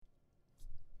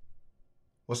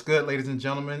What's good, ladies and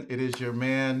gentlemen? It is your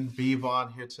man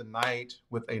Vivon here tonight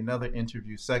with another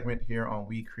interview segment here on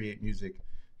We Create Music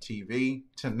TV.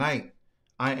 Tonight,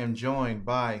 I am joined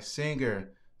by singer,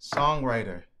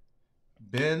 songwriter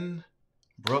Ben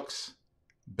Brooks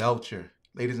Belcher.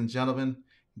 Ladies and gentlemen,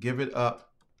 give it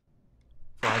up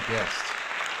for our guest.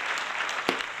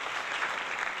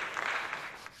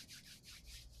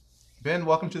 Ben,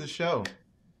 welcome to the show.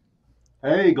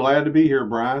 Hey, glad to be here,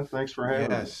 Brian. Thanks for having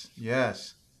me.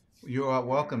 Yes. You are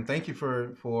welcome. Thank you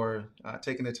for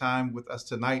taking the time with us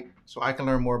tonight, so I can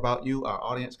learn more about you. Our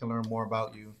audience can learn more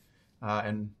about you,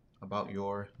 and about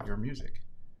your music.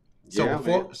 So Yeah,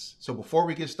 man. before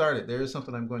we get started, there is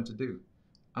something I'm going to do.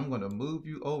 I'm going to move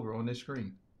you over on this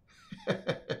screen.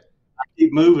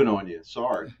 Keep moving on you.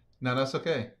 Sorry. Now that's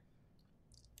okay.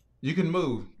 You can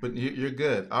move, but you're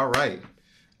good. All right.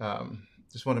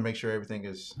 Just want to make sure everything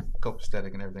is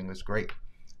copacetic and everything looks great.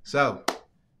 So,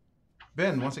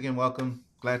 Ben, once again, welcome.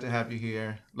 Glad to have you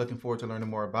here. Looking forward to learning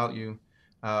more about you,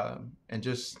 and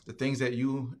just the things that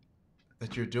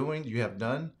you're doing, you have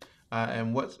done,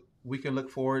 and what we can look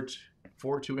forward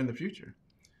to in the future.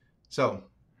 So,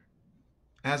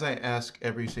 as I ask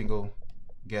every single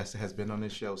guest that has been on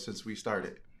this show since we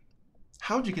started,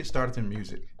 how did you get started in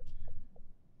music?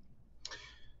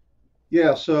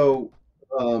 Yeah, so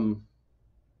um,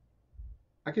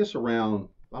 I guess I'm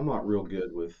not real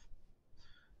good with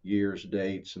years,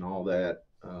 dates, and all that.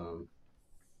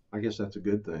 I guess that's a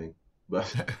good thing.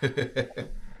 But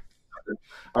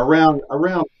around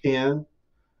 10,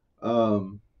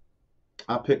 um,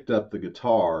 I picked up the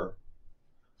guitar.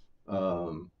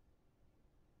 Um,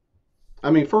 I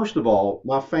mean, first of all,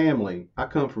 my family, I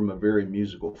come from a very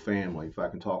musical family, if I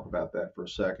can talk about that for a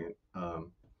second.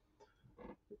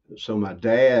 So my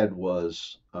dad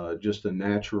was just a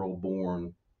natural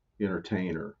born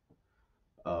entertainer,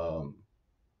 um,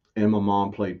 and my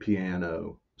mom played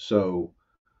piano. So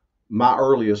my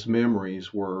earliest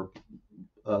memories were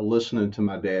listening to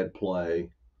my dad play,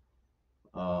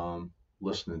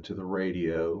 listening to the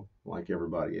radio like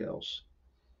everybody else.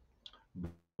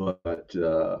 But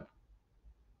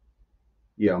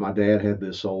yeah, my dad had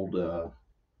this old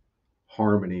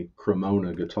Harmony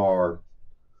Cremona guitar,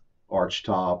 arch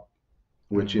top,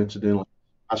 which Mm, incidentally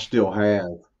I still have.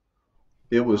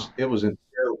 It was wow. it was in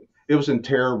it was in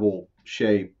terrible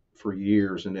shape for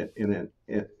years, and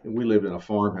we lived in a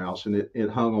farmhouse, and it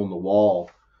hung on the wall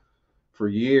for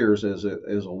years as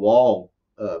a wall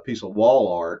piece of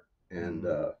wall art, and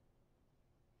Mm,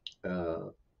 uh,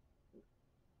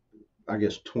 I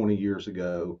guess 20 years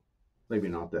ago, maybe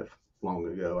not that long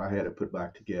ago, I had it put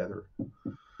back together.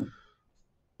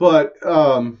 But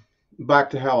back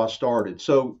to how I started.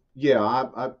 So yeah,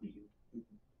 I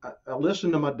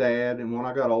listened to my dad, and when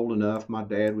I got old enough, my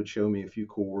dad would show me a few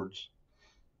chords.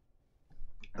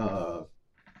 Uh,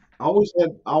 I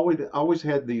always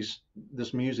had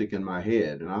this music in my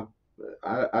head, and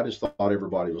I just thought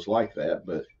everybody was like that,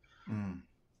 but mm,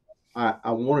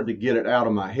 I wanted to get it out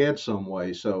of my head some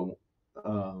way. So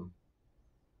um,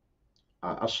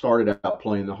 I started out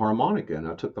playing the harmonica, and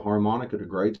I took the harmonica to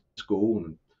grade school,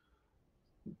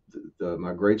 and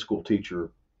my grade school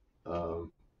teacher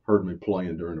um, heard me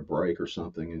playing during a break or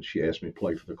something, and she asked me to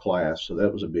play for the class, so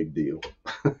that was a big deal.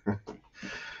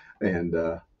 And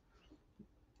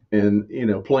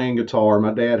playing guitar.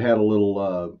 My dad had a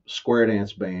little square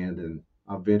dance band, and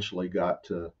I eventually got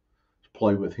to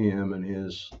play with him and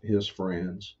his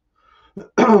friends.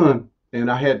 And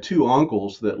I had two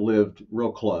uncles that lived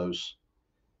real close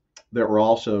that were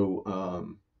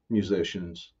also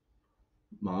musicians.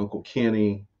 My uncle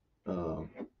Kenny um,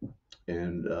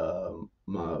 and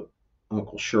my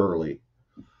uncle Shirley.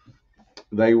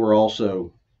 They were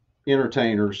also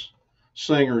entertainers,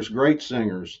 singers, great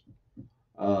singers.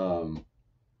 Um,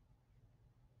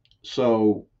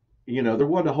 so there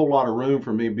wasn't a whole lot of room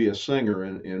for me to be a singer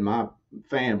in my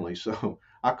family, so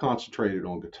I concentrated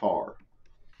on guitar.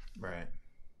 right.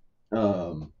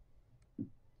 um,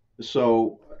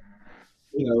 so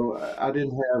I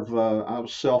didn't have I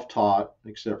was self-taught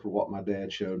except for what my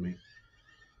dad showed me.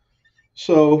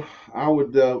 So I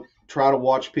would try to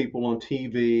watch people on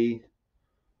TV,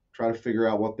 try to figure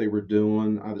out what they were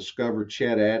doing. I discovered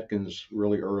Chet Atkins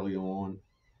really early on.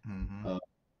 Mm-hmm. uh,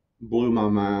 Blew my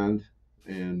mind,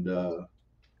 and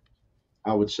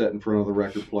I would sit in front of the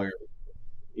record player,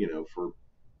 for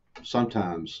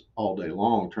sometimes all day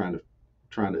long, trying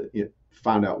to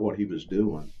find out what he was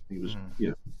doing. He was,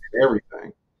 Mm,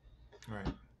 everything. right.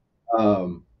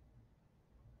 Um,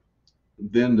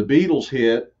 then the Beatles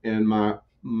hit, and my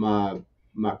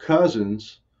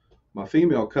cousins, my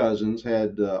female cousins,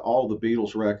 had all the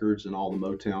Beatles records and all the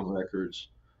Motown records.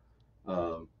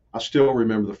 I still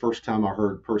remember the first time I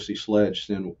heard Percy Sledge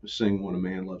sing "When a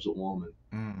Man Loves a Woman."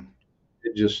 Mm.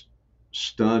 It just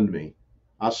stunned me.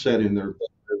 I sat Yeah. in their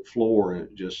floor and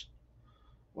it just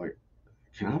like,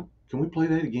 can we play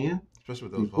that again? Especially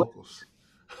with Can those you play? vocals.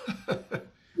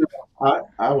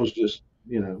 I was just,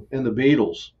 and the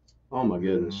Beatles. Oh my Hmm.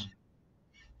 goodness.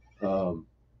 Um,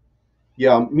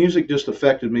 yeah, music just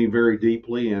affected me very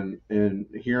deeply, and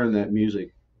hearing that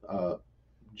music uh,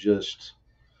 just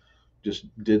just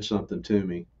did something to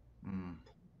me. Mm.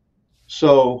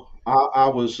 So I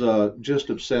was just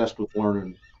obsessed with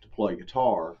learning to play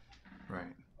guitar,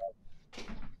 Right.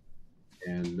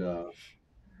 and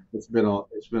it's been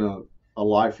a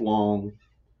lifelong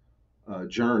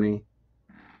journey.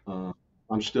 Uh,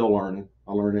 I'm still learning.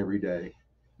 I learn every day,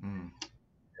 Mm.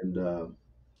 and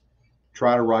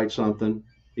try to write something,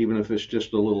 even if it's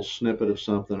just a little snippet of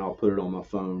something. I'll put it on my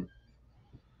phone,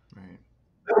 Right.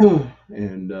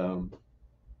 and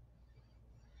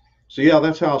so yeah,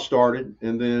 that's how I started.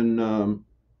 And then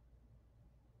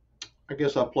I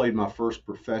guess I played my first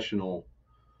professional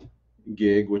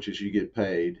gig, which is you get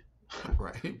paid.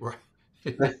 Right. Right.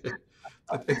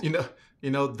 you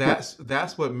know,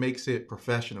 that's what makes it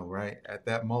professional, right? At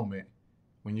that moment,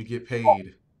 when you get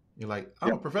paid, you're like,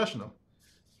 Yeah. I'm a professional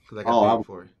because I got Oh, paid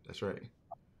for it. That's right.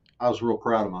 I was real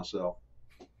proud of myself.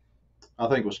 I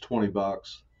think it was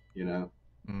 $20.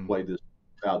 Mm. Played this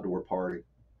outdoor party,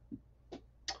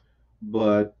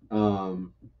 but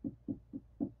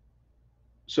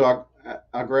so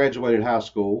I graduated high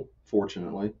school,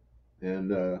 fortunately,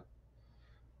 and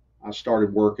I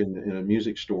started working in a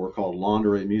music store called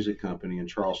Laundry Music Company in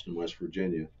Charleston, West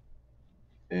Virginia.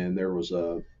 And there was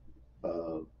a,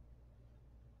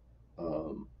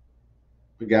 um,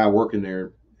 a guy working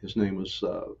there. His name was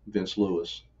Vince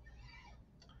Lewis.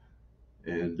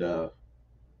 And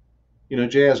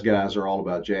jazz guys are all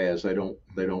about jazz. They don't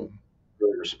Hmm.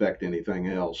 really respect anything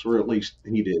else, or at least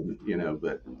he didn't.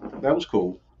 But that was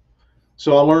cool.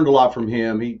 So I learned a lot from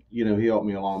him. He helped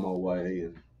me along my way,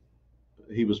 and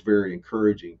he was very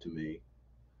encouraging to me.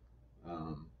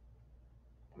 Um,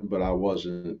 but I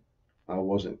wasn't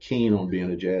keen on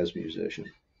being a jazz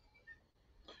musician.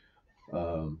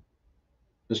 Um,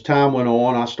 as time went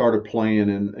on, I started playing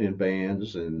in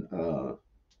bands, and I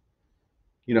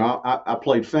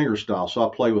played fingerstyle, so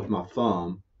I play with my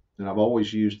thumb, and I've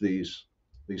always used these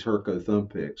Herco thumb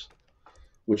picks,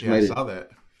 which Yeah, I made it saw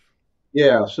that.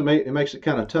 yeah, so it makes it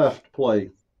kind of tough to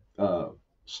play uh,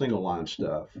 single line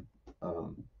stuff.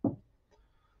 Um,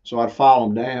 so I'd file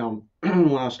them down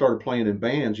when I started playing in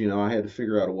bands. I had to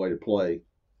figure out a way to play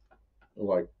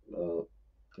like uh,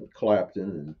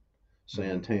 Clapton and Hmm.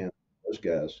 Santana, those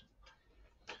guys.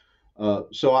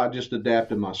 So I just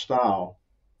adapted my style,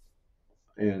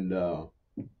 and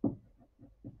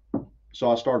so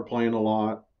I started playing a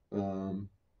lot. Um,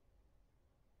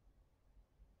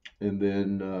 and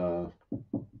then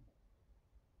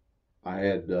I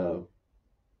had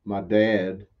my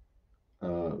dad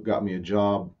got me a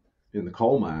job in the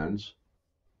coal mines.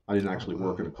 I didn't Oh actually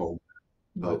work wow. in a coal,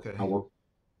 but I Okay. worked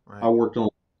I Right. worked on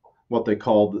what they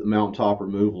called the mountaintop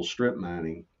removal strip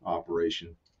mining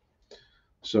operation.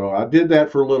 So I did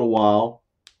that for a little while,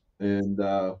 and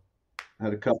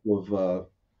had a couple of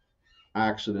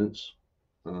accidents.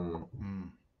 Uh,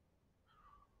 Mm.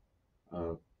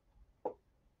 uh,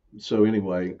 so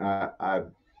anyway, I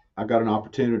got an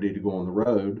opportunity to go on the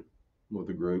road with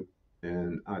the group,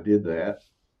 and I did that,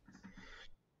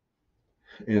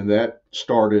 and that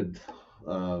started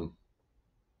um,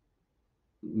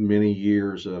 many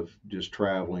years of just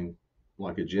traveling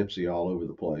like a gypsy all over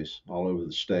the place, all over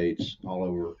the states, all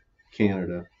over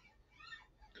Canada.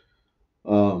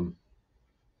 Um,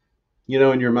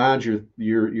 in your mind,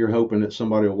 you're hoping that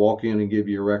somebody will walk in and give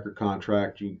you a record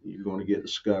contract. You're going to get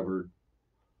discovered.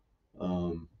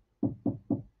 Um,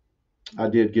 I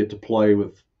did get to play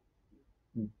with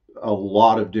a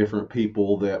lot of different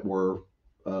people that were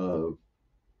uh,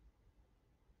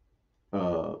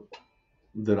 uh,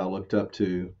 that I looked up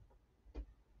to.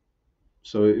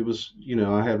 So it was,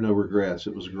 I have no regrets.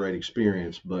 It was a great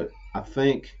experience, but I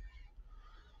think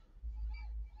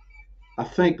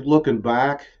looking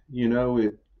back, you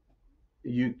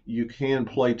can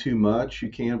play too much. You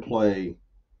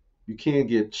can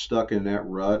get stuck in that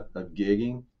rut of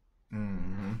gigging.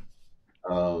 Hmm.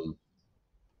 Um,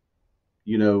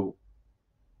 you know,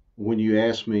 when you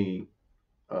ask me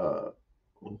uh,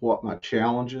 what my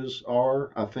challenges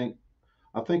are, I think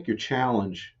your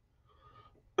challenge.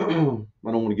 I don't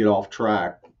want to get off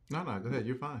track, No, no, go ahead.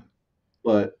 You're fine.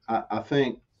 but I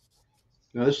think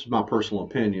now this is my personal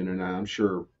opinion, and I'm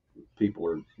sure people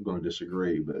are going to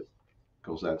disagree, but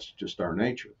because that's just our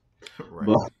nature.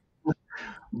 Right.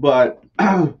 But but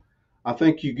I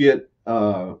think you get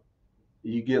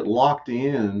locked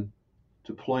in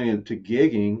to playing to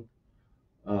gigging,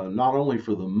 not only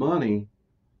for the money,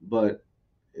 but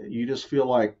you just feel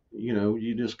like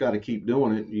you just got to keep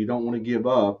doing it. You don't want to give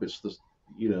up. It's the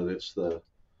it's the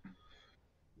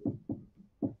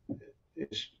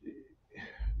it's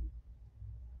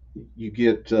you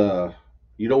get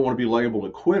you don't want to be labeled a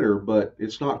quitter, but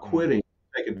it's not Hmm. quitting.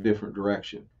 Take a different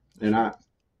direction. That's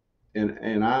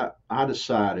And right. I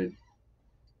decided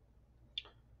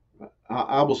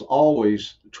I was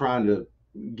always trying to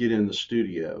get in the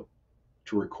studio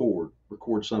to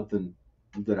record something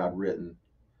that I'd written.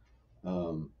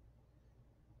 Um,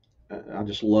 I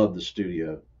just love the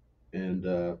studio, and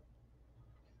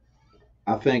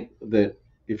I think that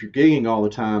if you're gigging all the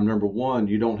time, number one,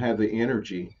 you don't have the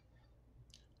energy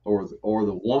or the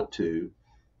want to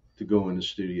go in the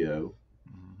studio,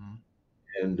 Hmm.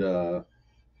 and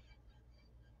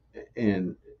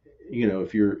and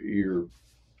if you're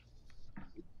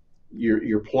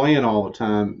playing all the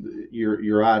time,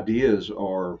 your ideas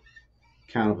are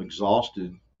kind of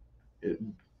exhausted at,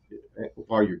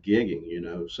 while you're gigging.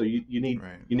 So Right.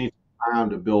 you need time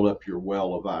to build up your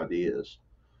well of ideas.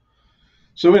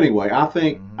 So anyway,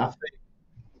 Hmm.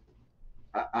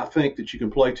 I think that you can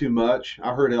play too much.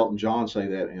 I heard Elton John say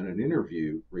that in an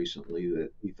interview recently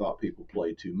that he thought people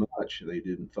played too much. They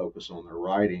didn't focus on their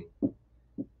writing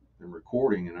and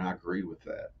recording, and I agree with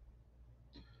that.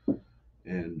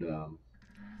 And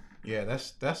Yeah,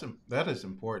 that is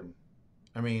important.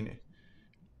 I mean,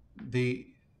 the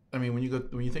I mean, when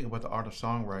you think about the art of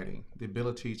songwriting, the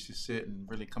ability to sit and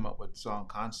really come up with song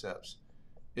concepts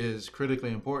is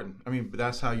critically important. I mean, but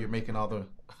that's how you're making all the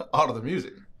all of the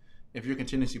music. If you're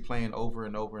continuously playing over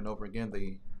and over and over again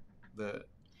the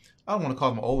I don't want to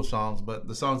call them old songs, but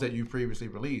the songs that you previously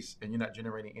released, and you're not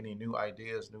generating any new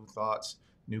ideas, new thoughts,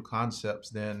 new concepts,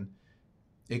 then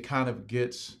it kind of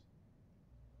gets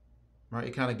right.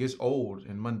 It kind of gets old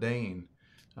and mundane,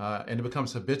 and it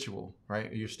becomes habitual.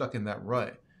 Right, you're stuck in that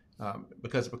rut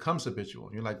because it becomes habitual.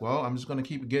 You're like, well, I'm just going to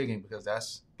keep gigging because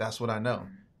that's what I know.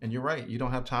 And you're right. You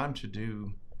don't have time to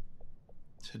do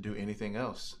anything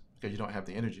else because you don't have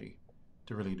the energy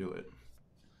to really do it.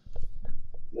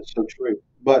 that's so true.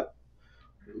 But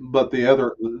the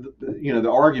other,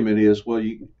 the argument is, well,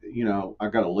 I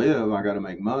got to live, I got to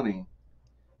make money,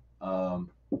 um,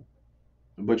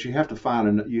 but you have to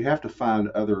find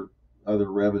other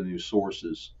revenue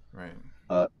sources. Right.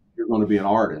 You're going to be an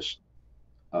artist,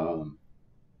 um,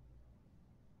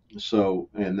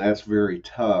 and that's very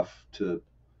tough to.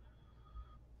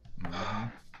 Mm-hmm.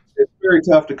 It's very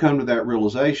tough to come to that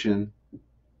realization.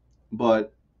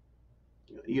 But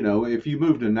if you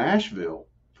move to Nashville,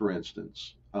 for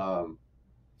instance,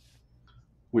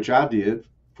 which I did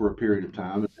for a period of Mm-hmm.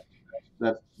 time,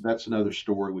 that's another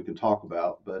story we can talk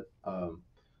about. But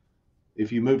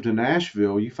if you move to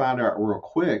Nashville, you find out real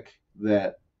quick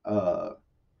that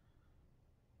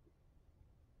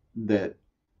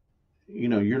you're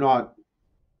not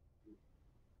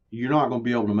going to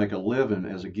be able to make a living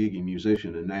as a gigging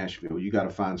musician in Nashville. You got to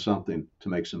find something to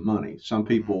make some money. Some Mm-hmm.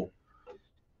 people,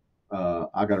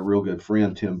 I got a real good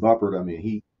friend, Tim Buppert. I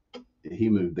mean, he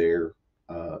moved there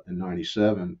in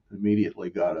 '97. Immediately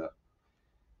got a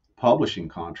publishing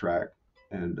contract,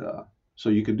 and so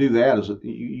you can do that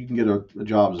you can get a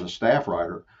job as a staff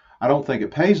writer. I don't think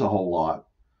it pays a whole lot,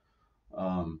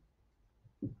 um,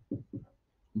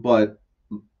 but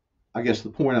I guess the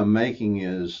point I'm making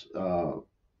is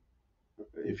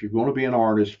if you're going to be an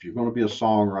artist, if you're going to be a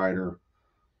songwriter,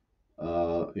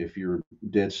 if you're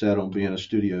dead set on being a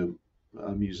studio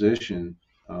musician,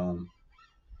 um,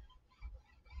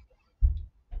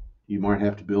 you might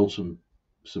have to build some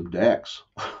decks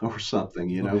or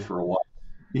something, for a while.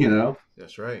 You know,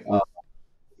 That's right. uh,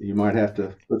 you might have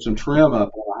to put some trim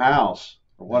up on a house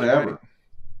or That's right. whatever.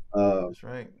 Uh, That's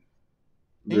right.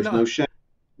 And you there's know,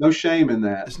 no shame in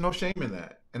that. there's no shame in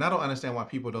that. And I don't understand why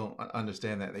people don't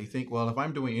understand that. They think, well, if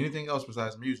I'm doing anything else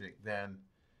besides music, then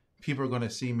people are going to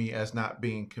see me as not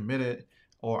being committed,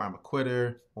 or I'm a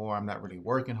quitter, or I'm not really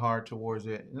working hard towards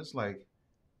it. And it's like,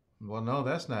 well, no,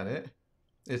 that's not it.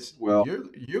 It's Well,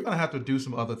 you're going to have to do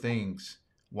some other things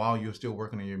while you're still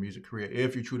working in your music career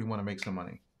if you truly want to make some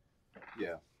money.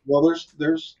 yeah. Well,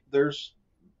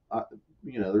 uh,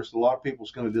 there's a lot of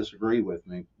people's going to disagree with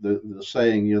me. The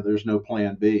saying, there's no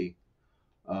plan B.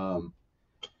 Um,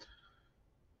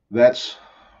 that's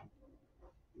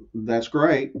that's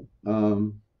great,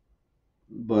 um,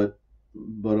 but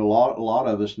a lot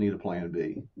of us need a plan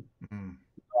B. Mm,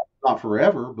 Not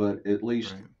forever, but at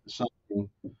least right. something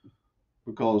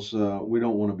because we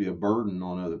don't want to be a burden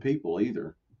on other people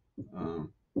either.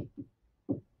 Um,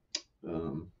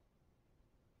 um,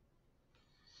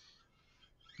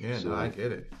 Yeah, no, I so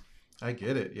get it. I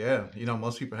get it. Yeah,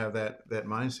 most people have that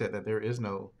mindset that there is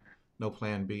no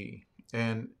plan B,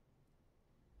 and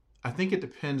I think it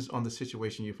depends on the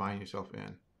situation you find yourself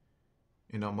in.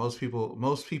 Most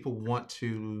people want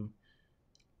to,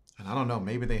 and I don't know,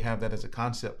 maybe they have that as a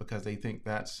concept because they think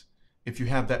that's if you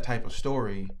have that type of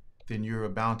story, then you're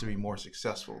bound to be more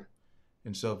successful.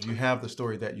 And so if you have the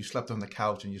story that you slept on the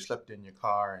couch and you slept in your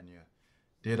car and you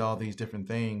did all these different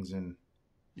things and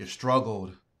you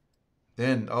struggled,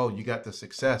 then oh, you got the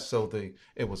success, so the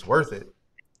it was worth it.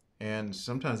 And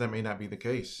sometimes that may not be the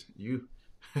case. You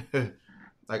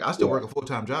like I still yeah, work a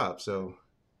full-time job, so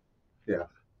yeah.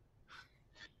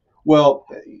 Well,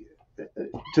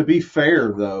 to be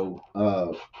fair though,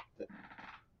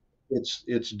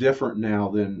 it's different now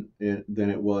than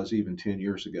it was even 10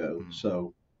 years ago. mm,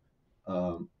 So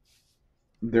um,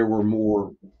 there were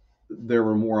more there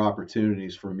were more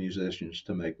opportunities for musicians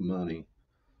to make money,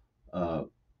 uh,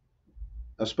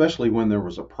 especially when there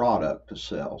was a product to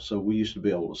sell. So we used to be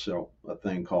able to sell a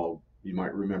thing called, you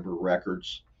might remember,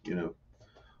 records,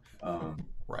 um,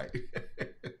 right.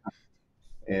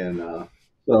 and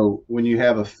so when you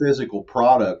have a physical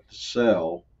product to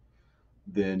sell,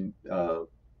 then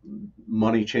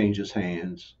money changes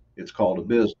hands. It's called a Mhm.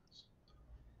 business.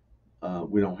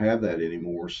 We don't have that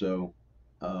anymore. So,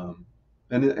 um,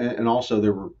 and also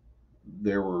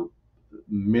there were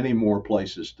many more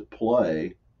places to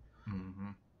play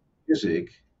Mhm. music.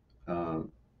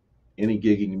 Um, any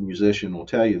gigging musician will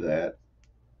tell you that,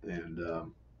 and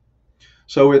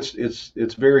so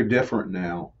it's very different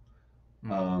now.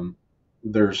 Mhm. Um,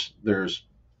 there's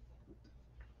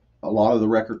a lot of the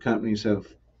record companies have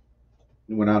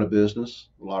went out of business.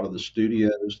 A lot of the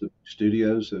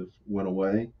studios have went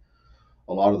away.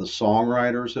 A lot of the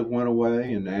songwriters have went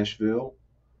away in Nashville.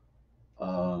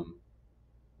 Um,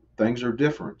 things are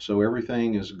different, so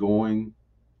everything is going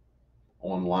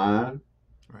online.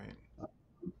 Right.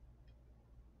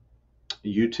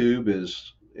 YouTube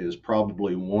is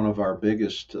probably one of our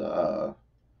biggest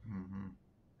Mhm.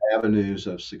 avenues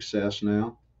of success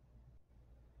now.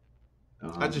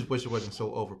 I just Um, wish it wasn't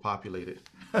so overpopulated.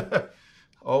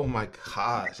 Oh my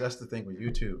gosh, that's the thing with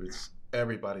YouTube. It's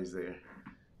everybody's there.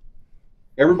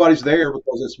 everybody's there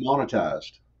because it's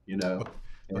monetized, you know.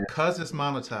 And Because it's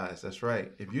monetized. That's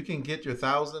right. If you can get your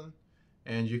 1,000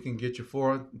 and you can get your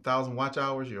 4,000 watch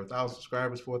hours, your 1,000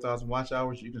 subscribers, 4,000 watch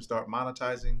hours, you can start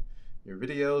monetizing your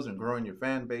videos and growing your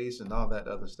fan base and all that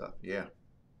other stuff. Yeah,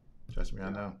 trust me, I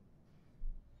yeah. know.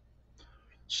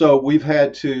 So we've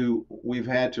had to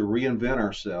reinvent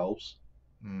ourselves.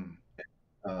 Mm,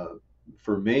 Uh,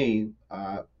 for me,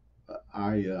 I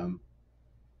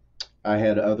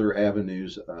had other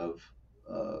avenues of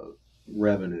uh,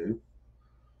 revenue,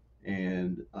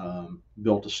 and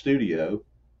built a studio,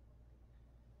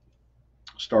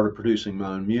 started producing my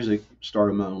own music,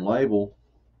 started my own label,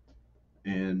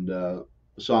 and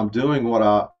so I'm doing what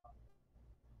I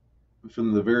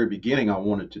from the very beginning I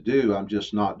wanted to do. I'm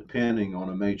just not depending on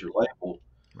a major label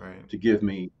right. to give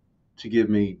me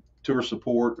tour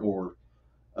support or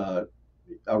uh,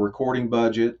 a recording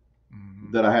budget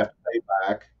Hmm. that I have to pay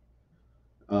back.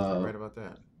 You're Uh, right about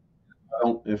that.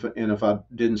 if I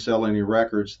didn't sell any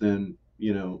records, then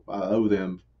I owe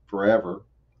them forever.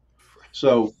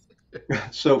 So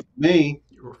so for me,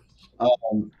 You're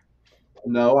um,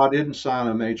 no, I didn't sign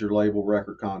a major label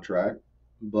record contract,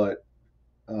 but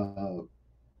uh,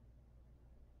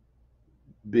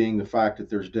 being the fact that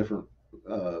there's different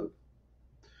uh,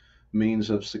 means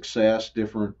of success,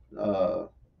 different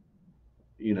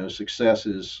success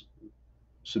is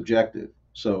subjective.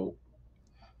 So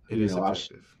It is I've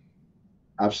subjective.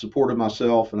 I've supported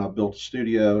myself, and I've built a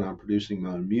studio, and I'm producing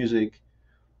my own music,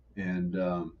 and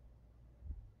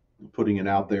putting it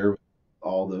out there with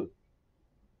all the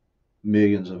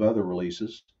millions of other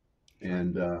releases,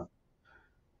 Right.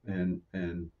 and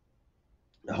and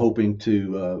hoping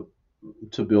to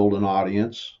build an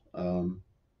audience,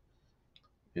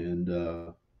 and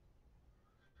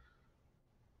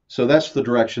so that's the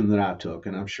direction that I took,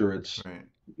 and I'm sure it's Right.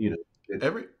 you know it,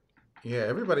 Every yeah,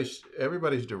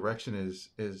 everybody's direction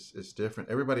is different.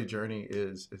 Everybody's journey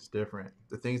is different.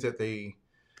 The things that they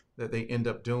end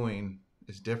up doing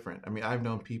is different. I mean, I've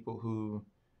known people who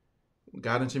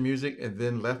got into music and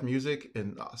then left music,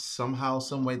 and somehow,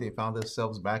 some way, they found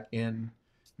themselves back in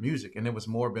music, and it was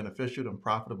more beneficial and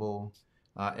profitable,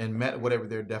 and met whatever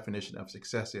their definition of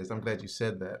success is. I'm glad you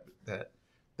said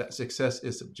that success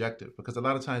is subjective because a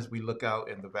lot of times we look out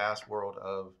in the vast world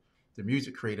of the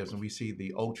music creatives and we see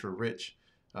the ultra rich,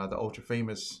 the ultra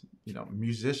famous,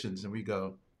 musicians, and we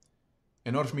go,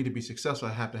 in order for me to be successful,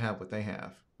 I have to have what they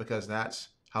have because that's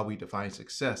how we define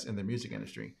success in the music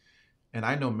industry. And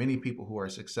I know many people who are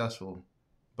successful,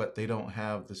 but they don't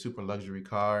have the super luxury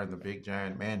car and the big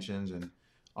giant mansions and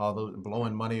all those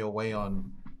blowing money away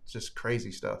on just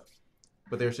crazy stuff.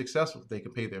 But they're successful. They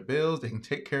can pay their bills. They can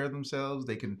take care of themselves.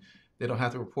 They don't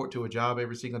have to report to a job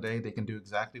every single day. They can do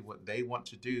exactly what they want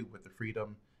to do with the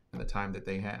freedom and the time that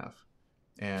they have.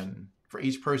 And for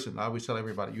each person, I always tell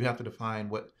everybody, you have to define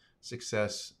what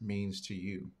success means to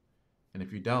you. And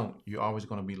if you don't, you're always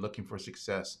going to be looking for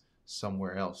success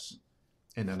somewhere else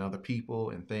and in other people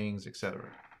and things, etc.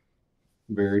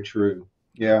 Very true.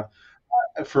 Yeah.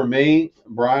 For me,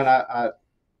 Brian,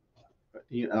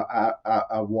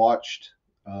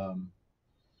 um,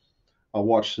 I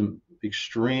watched some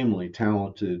extremely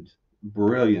talented,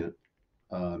 brilliant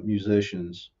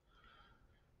musicians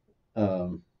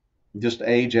um, just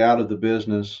age out of the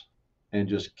business and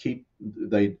just keep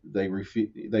they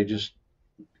just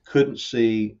couldn't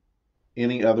see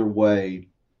any other way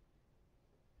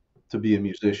to be a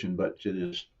musician but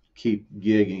to just keep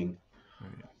gigging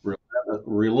Right.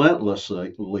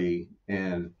 relentlessly,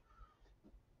 and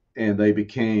they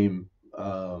became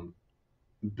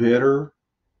bitter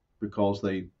because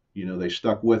they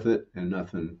stuck with it and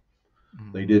nothing.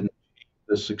 They Mm-hmm. didn't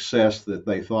the success that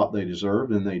they thought they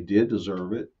deserved, and they did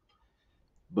deserve it.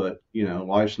 But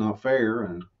life's not fair,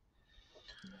 and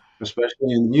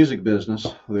especially in the music business,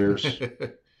 there's,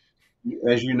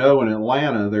 as you know, in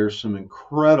Atlanta, there's some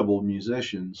incredible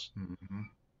musicians Mm-hmm.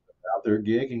 out there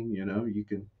gigging. You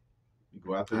can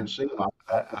go out there I, and see them.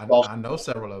 I know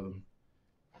several of them.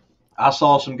 I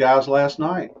saw some guys last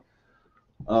night.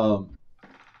 Um,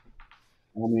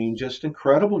 I mean, just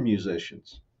incredible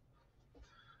musicians.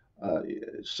 Uh,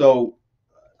 so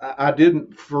I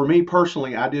didn't, for me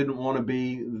personally, I didn't want to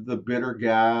be the bitter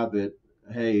guy that,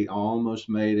 hey, I almost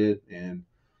made it, and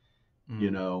you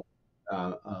Mm, know,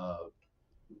 uh, uh,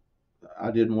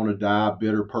 I didn't want to die a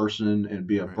bitter person and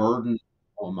be a right. burden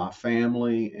on my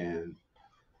family. And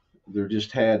there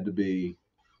just had to be,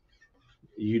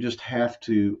 you just have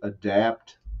to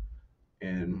adapt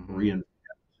and Mm-hmm. reinvent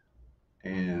Mm-hmm.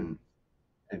 and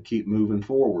and keep moving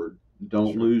forward. That's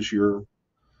Don't right. lose your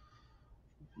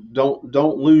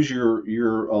don't lose your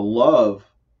love.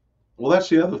 Well, that's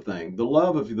the other thing. The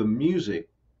love of the music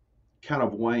kind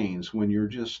of wanes when you're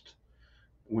just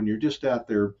out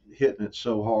there hitting it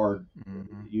so hard.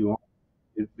 Mm-hmm. You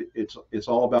it's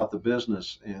all about the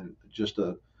business and just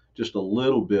a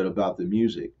little bit about the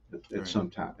music at Right. some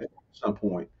time at some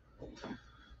point.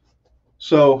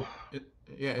 So It,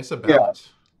 yeah, it's a yeah, balance.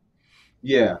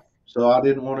 yeah. So I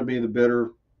didn't want to be the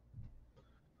bitter,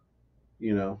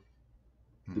 you know,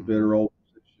 the Mm-hmm. bitter old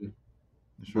musician,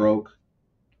 That's right. broke,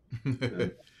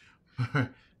 and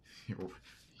You're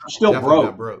I'm still definitely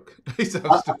not broke. broke. He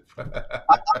sounds I, stupid.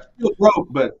 I'm still broke,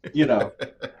 but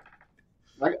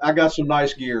I got some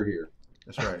nice gear here.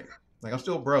 That's right. Like I'm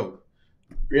still broke,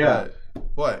 Yeah,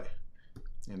 but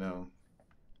you know,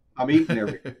 I'm eating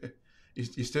every.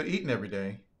 you're still eating every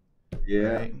day,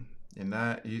 Yeah, right? You're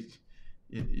not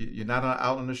you're not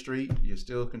out on the street. You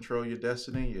still control your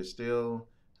destiny. You still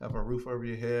have a roof over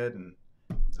your head and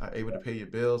are able to pay your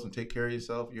bills and take care of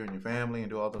yourself, you and your family, and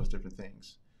do all those different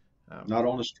things. not Um,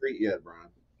 on the street yet, Brian.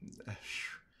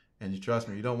 and you trust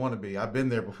me, you don't want to be. I've been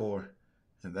there before,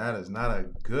 and that is not a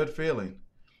good feeling.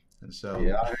 And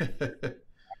Yeah, so, I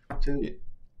have too.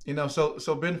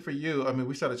 so Ben, for you, I mean,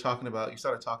 you started talking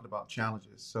about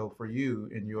challenges. So for you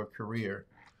in your career,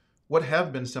 what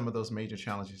have been some of those major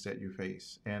challenges that you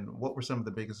face, and what were some of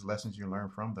the biggest lessons you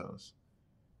learned from those?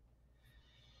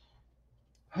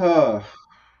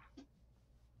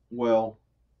 Well,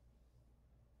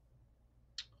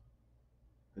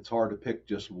 it's hard to pick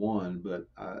just one, but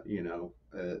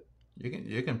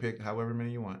You can pick however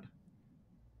many you want.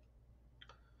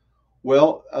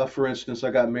 well, for instance,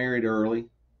 I got married early,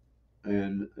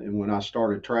 and when I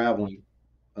started traveling,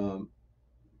 um,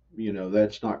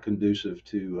 that's not conducive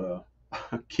to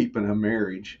keeping a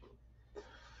marriage.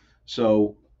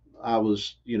 So I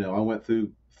went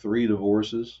through three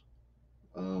divorces.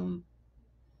 Um,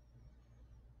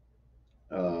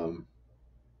 um,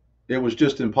 it was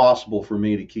just impossible for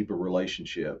me to keep a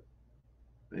relationship,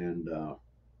 and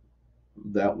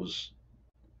that was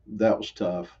that was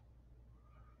tough.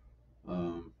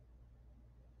 Um,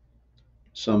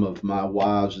 some of my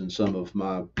wives and some of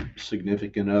my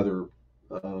significant other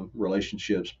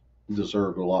relationships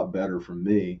deserved a lot better from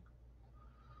me,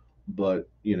 but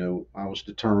I was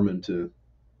determined to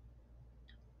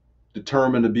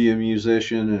be a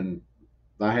musician, and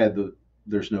I had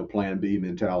there's no plan B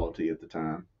mentality at the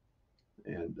time.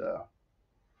 And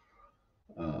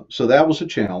so that was a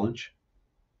challenge.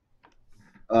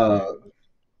 Right. Uh,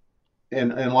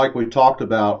 and like we talked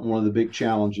about, one of the big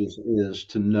challenges is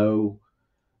to know,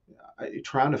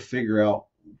 trying to figure out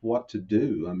what to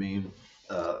do. I mean,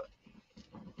 uh,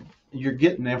 you're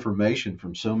getting information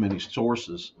from so many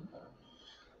sources,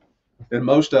 and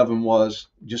most of them was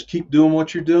just keep doing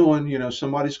what you're doing. You know,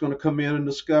 somebody's going to come in and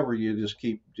discover you. Just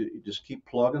keep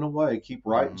plugging away, keep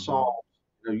writing Mm-hmm. songs.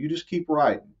 You know, you just keep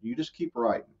writing. You just keep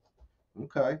writing.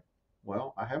 Okay.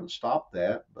 Well, I haven't stopped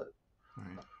that, but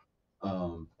Right.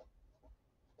 um,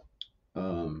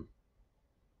 um,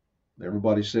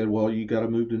 everybody said, well, you got to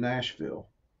move to Nashville.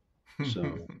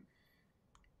 So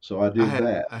so I did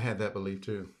that. I had that belief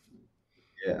too.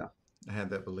 Yeah. I had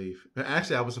that belief. But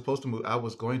actually, I was supposed to move. I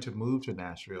was going to move to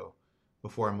Nashville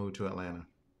before I moved to Atlanta.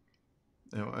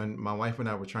 And my wife and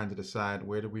I were trying to decide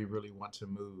where do we really want to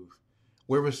move.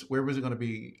 Where was it going to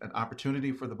be an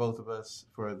opportunity for the both of us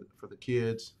for the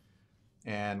kids?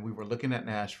 And we were looking at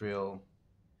Nashville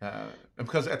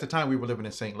because at the time we were living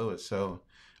in St. Louis, so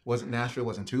wasn't Nashville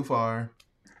wasn't too far.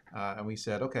 And we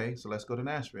said, okay, so let's go to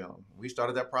Nashville. We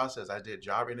started that process. I did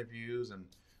job interviews and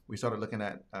we started looking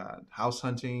at house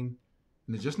hunting,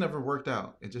 and it just never worked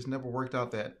out. It just never worked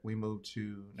out that we moved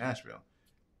to Nashville.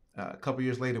 A couple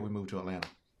years later, we moved to Atlanta.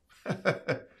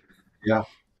 Yeah.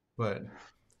 But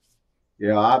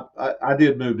Yeah. I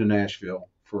did move to Nashville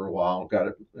for a while.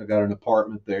 I got an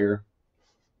apartment there.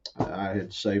 I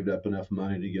had saved up enough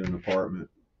money to get an apartment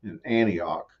in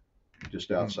Antioch,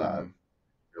 just outside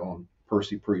mm-hmm, on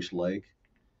Percy Priest Lake.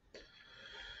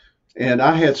 And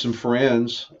I had some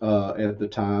friends at the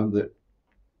time that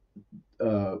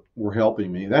were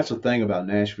helping me. That's the thing about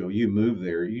Nashville. You move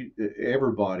there,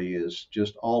 everybody is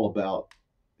just all about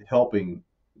helping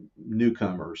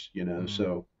newcomers, you know. mm-hmm,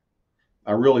 So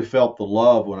I really felt the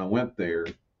love when I went there,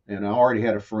 and I already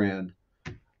had a friend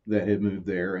that had moved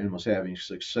there and was having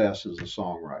success as a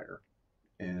songwriter.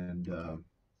 And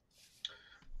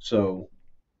so,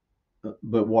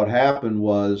 but what happened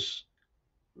was,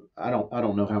 I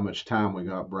don't know how much time we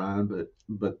got, Brian,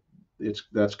 but it's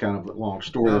that's kind of a long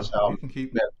story. no, That's how. you can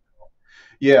keep.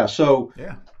 Yeah. So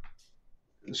Yeah.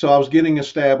 I was getting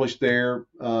established there.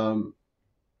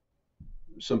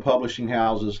 Some publishing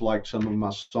houses liked some of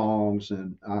my songs,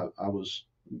 and I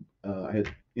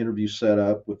had interviews set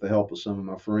up with the help of some of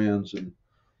my friends, and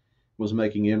was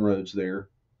making inroads there.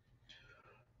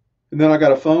 And then I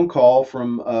got a phone call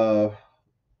from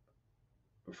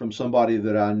somebody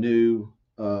that I knew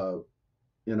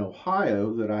in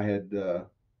Ohio that I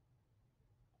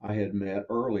had met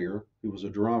earlier, who was a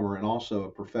drummer and also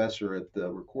a professor at the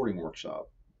recording workshop,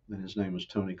 and his name was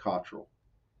Tony Cottrell.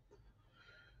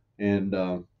 And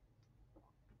I'll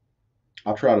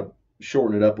try to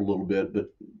shorten it up a little bit,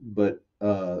 but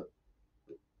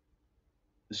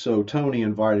so Tony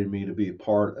invited me to be a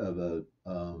part of a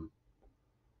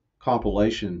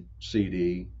compilation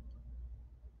CD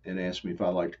and asked me if I'd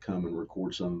like to come and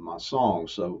record some of my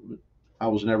songs. So I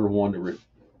was never one to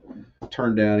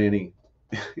turn down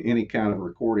any kind of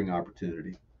recording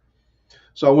opportunity.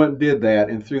 So I went and did that,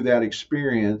 and through that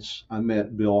experience, I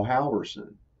met Bill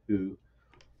Halverson, who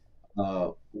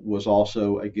was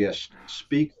also a guest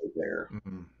speaker there.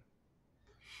 Mm-hmm,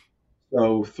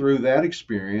 So through that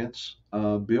experience,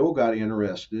 Bill got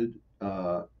interested.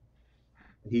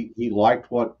 He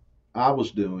liked what I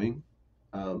was doing,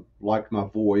 liked my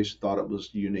voice, thought it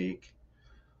was unique,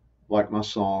 liked my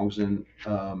songs, and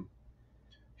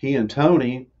he and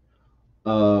Tony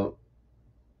uh,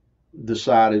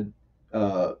 decided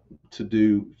uh,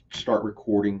 to start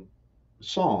recording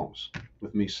songs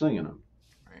with me singing them.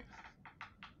 right.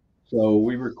 So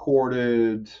we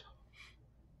recorded,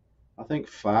 I think,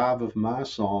 five of my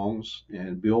songs,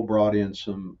 and Bill brought in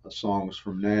some songs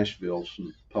from Nashville,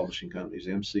 some publishing companies,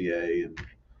 MCA, and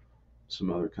some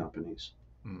other companies.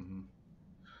 Mm-hmm,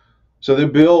 So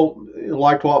then Bill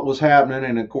liked what was happening,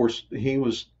 and of course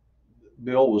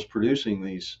Bill was producing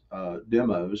these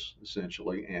demos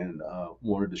essentially, and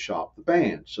wanted to shop the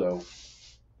band. So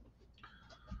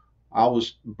I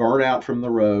was burnt out from the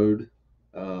road,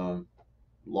 um,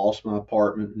 lost my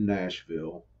apartment in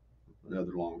Nashville.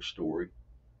 Another long story,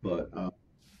 but mm-hmm.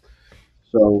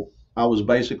 so I was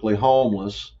basically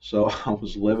homeless. So I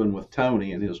was living with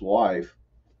Tony and his wife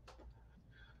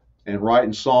and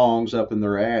writing songs up in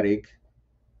their attic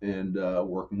and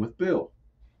working with Bill.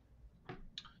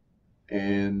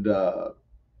 And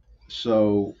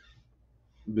so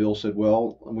Bill said,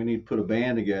 "Well, we need to put a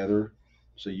band together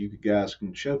so guys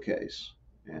can showcase."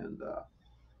 And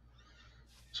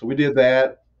so we did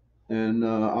that. and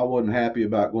I wasn't happy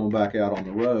about going back out on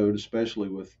the road, especially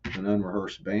with an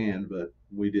unrehearsed band. But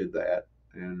we did that,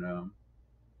 and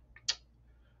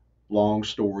long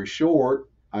story short,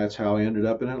 that's how I ended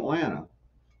up in Atlanta,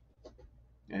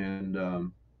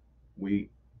 and we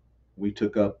we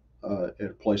took up at a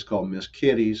place called Miss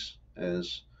Kitty's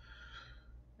as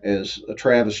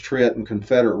Travis Tritt and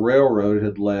Confederate Railroad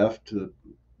had left.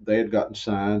 They had gotten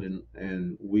signed,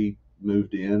 and we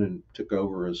moved in and took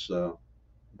over as the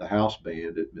house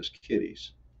band at Miss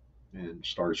Kitty's and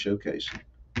started showcasing.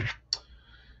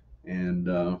 And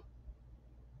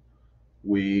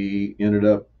we ended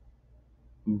up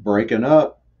breaking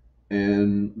up,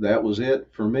 and that was it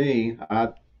for me.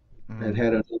 I Mm,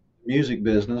 had a music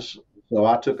business, so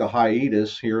I took a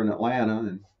hiatus here in Atlanta,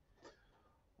 and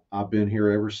I've been here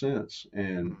ever since.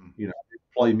 And mm, I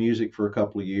didn't play music for a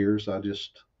couple of years. I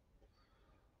just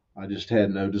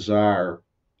had no desire,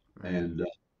 right. and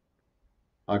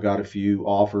I got a few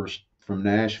offers from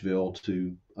Nashville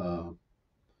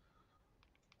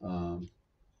um,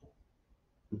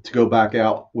 to go back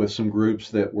out with some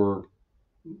groups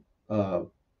uh,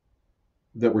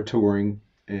 that were touring,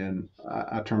 and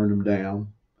I turned them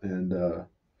down. And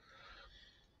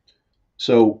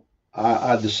so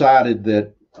I decided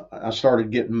that I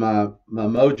started getting my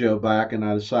mojo back, and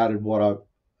I decided what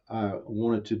I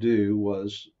wanted to do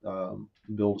was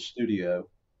build a studio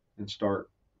and start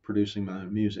producing my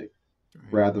own music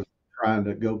Right. rather than trying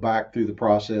to go back through the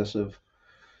process of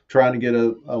trying to get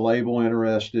a label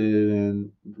interested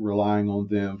and relying on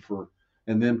them for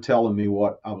and them telling me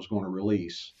what I was going to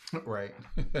release. Right.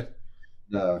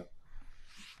 Uh,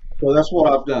 so that's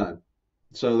what I've done.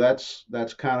 So that's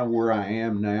kind of where I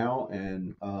am now,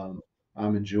 and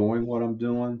I'm enjoying what I'm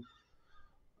doing.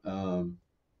 Um,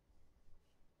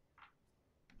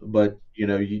 but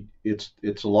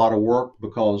it's a lot of work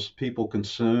because people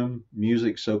consume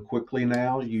music so quickly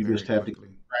now. You Very just have to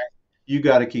quickly. you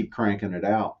got to keep cranking it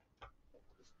out.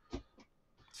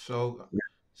 So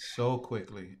so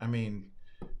quickly. I mean,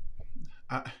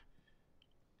 I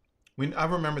I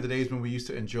remember the days when we used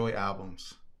to enjoy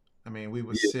albums. I mean, we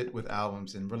would Yeah, sit with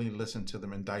albums and really listen to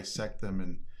them and dissect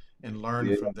them and learn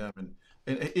yeah, from them and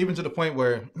even to the point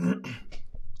where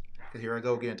here I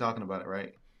go again talking about it,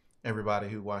 right? Everybody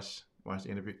who watched the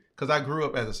interview because I grew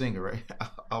up as a singer, right? I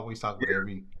always talk about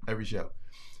it every show.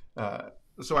 Uh,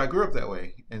 so I grew up that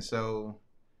way, and so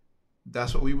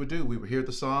that's what we would do. We would hear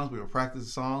the songs, we would practice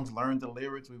the songs, learn the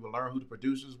lyrics, we would learn who the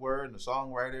producers were and the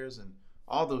songwriters and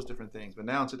all those different things. But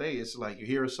now today, it's like you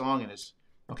hear a song and it's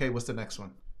okay. What's the next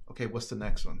one? Okay, what's the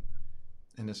next one?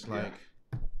 And it's yeah, like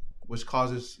which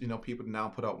causes people to now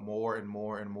put out more and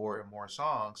more and more and more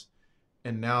songs,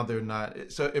 and now they're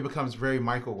not. So it becomes very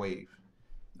microwave.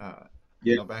 Uh,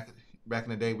 yeah. back in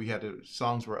the day, we had to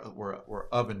songs were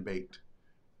oven baked.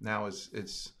 Now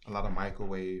it's a lot of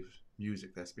microwave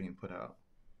music that's being put out.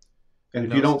 And You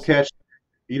if you know, don't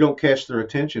catch their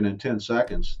attention in 10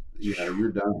 seconds,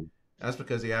 you're done. that's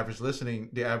because the average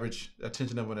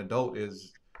attention of an adult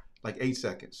is like 8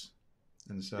 seconds,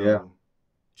 and Yeah, so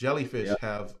yeah. jellyfish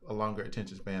have a longer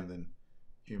attention span than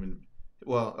human.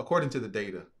 Well, according to the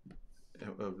data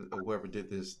of whoever did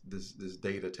this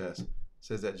data test,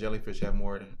 says that jellyfish have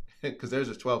more because theirs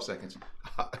is 12 seconds.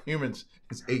 Humans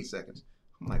is 8 seconds.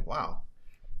 I'm like, wow,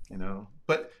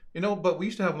 but we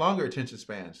used to have longer attention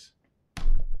spans.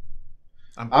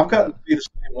 I've I'm gotten to be the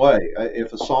same way.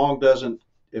 If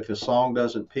a song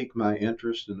doesn't pique my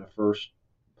interest in the first,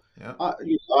 yeah,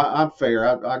 I'm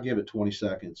fair. I give it 20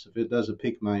 seconds. If it doesn't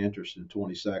pique my interest in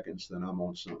 20 seconds, then I'm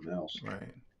on something else.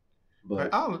 right.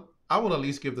 Right. But I will at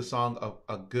least give the song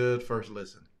a good first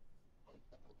listen.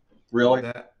 really,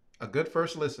 That a good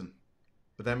first listen.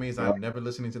 But that means well, I'm never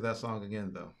listening to that song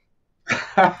again though.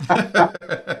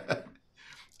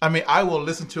 I mean, I will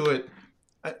listen to it.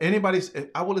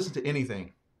 I will listen to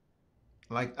anything.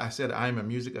 Like I said, I am a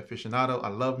music aficionado. I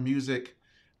love music.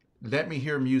 Let me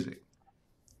hear music.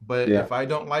 But yeah, if I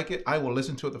don't like it, I will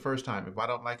listen to it the first time. If I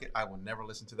don't like it, I will never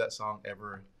listen to that song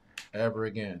ever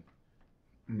again.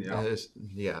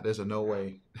 yeah. There's a no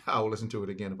way I will listen to it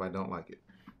again if I don't like it.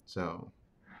 So,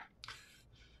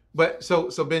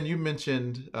 so Ben, you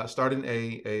mentioned starting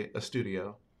a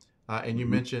studio, and you Hmm.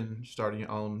 mentioned starting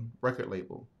your own record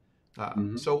label.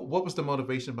 Hmm. So, what was the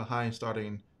motivation behind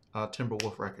starting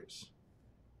Timberwolf Records?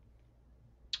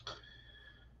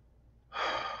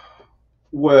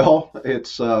 Well,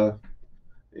 it's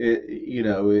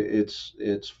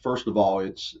first of all,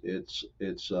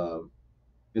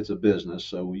 it's a business.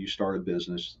 So when you start a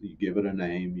business, you give it a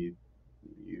name. You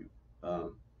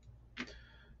um,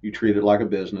 you treat it like a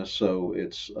business. So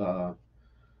it's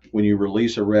when you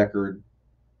release a record,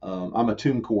 I'm a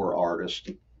TuneCore artist.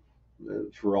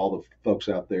 For all the folks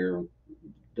out there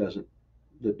doesn't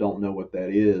that don't know what that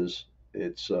is,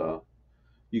 it's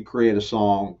you create a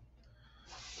song,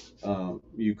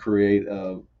 you create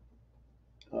uh,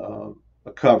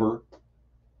 a cover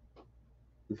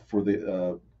for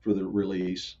the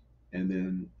release, and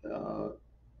then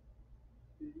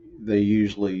they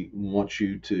usually want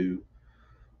you to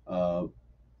uh,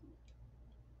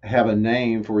 have a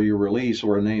name for your release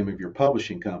or a name of your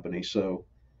publishing company. So,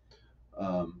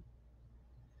 um,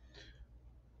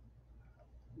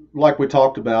 like we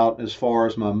talked about, as far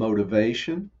as my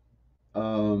motivation,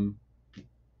 um,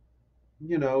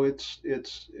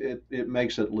 it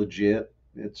makes it legit.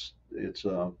 It's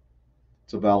a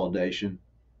validation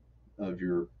of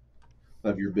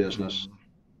your business.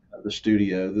 Mm,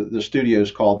 The studio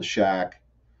is called the Shack,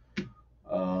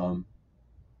 um,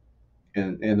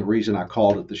 and the reason I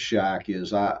called it the Shack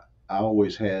is I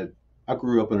always had I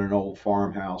grew up in an old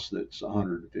farmhouse that's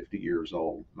 150 years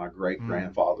old. My great mm,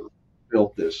 grandfather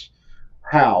built this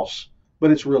house,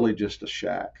 but it's really just a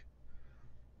shack.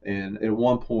 And at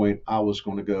one point, I was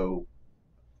going to go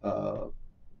uh,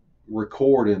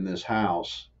 record in this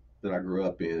house that I grew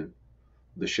up in,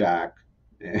 the shack,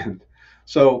 and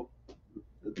so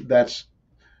that's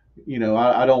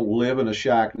I don't live in a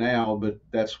shack now, but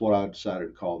that's what I decided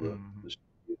to call mm. the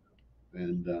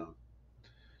and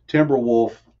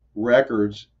Timberwolf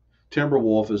Records.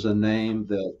 Timberwolf is a name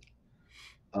that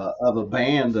of a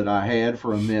band that I had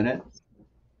for a minute,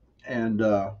 and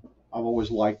I've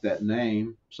always liked that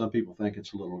name. Some people think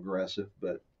it's a little aggressive,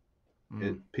 but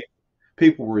it Mm,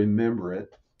 people remember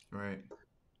it. right.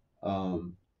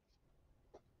 Um,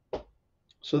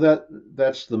 so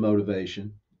that's the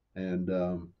motivation, and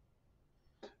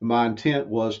my intent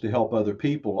was to help other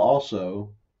people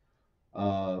also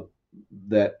uh,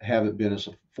 that haven't been as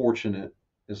fortunate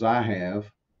as I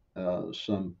have.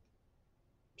 Some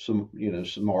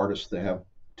artists that have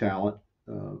talent.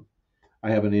 Uh, I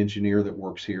have an engineer that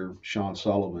works here, Sean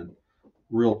Sullivan,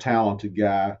 real talented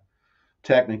guy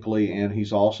technically, and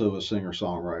he's also a singer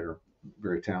songwriter,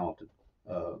 very talented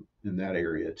in that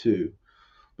area too.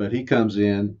 But he comes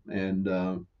in and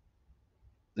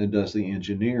does the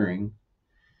engineering,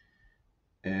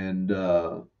 and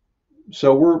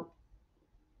so we're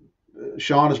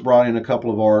Sean has brought in a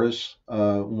couple of artists,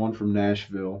 one from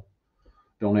Nashville.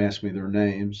 Don't ask me their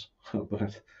names,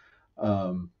 but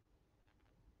um,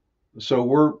 so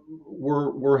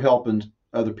we're helping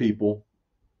other people,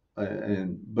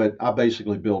 and but I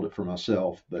basically build it for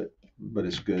myself. But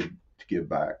it's good to give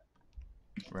back.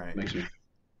 Right. Makes me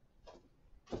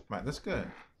Right. That's good.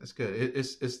 That's good.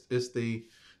 It's the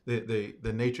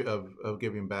nature of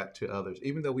giving back to others.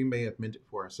 Even though we may have meant it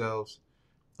for ourselves,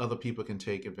 other people can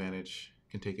take advantage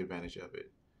of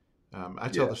it. I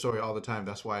tell yeah the story all the time.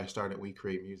 That's why I started We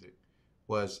Create Music.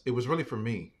 It was really for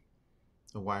me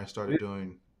and why I started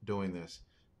doing this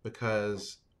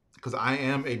because I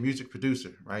am a music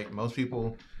producer. Right. Most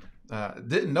people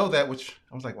didn't know that. Which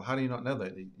I was like, well, how do you not know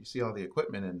that? You see all the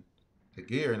equipment and the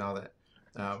gear and all that.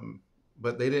 Um,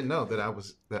 but they didn't know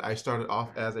that I started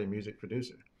off as a music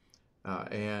producer,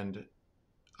 and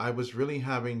I was really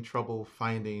having trouble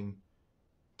finding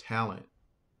talent,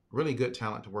 really good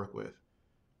talent to work with.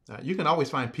 You can always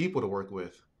find people to work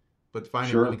with, but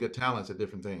finding really sure good talent is a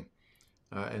different thing.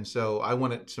 And so I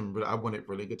wanted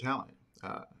really good talent,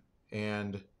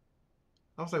 and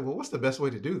I was like, well, what's the best way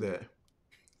to do that?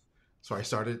 So I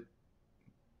started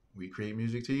We Create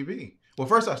Music TV. Well,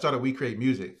 first I started We Create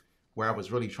Music, where I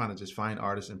was really trying to just find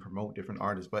artists and promote different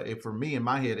artists. But for me, in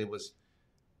my head, it was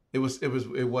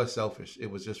selfish.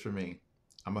 It was just for me.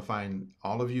 I'm gonna find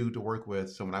all of you to work with.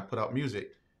 So when I put out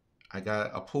music, I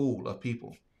got a pool of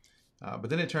people. But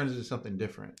then it turns into something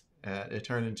different. It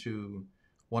turned into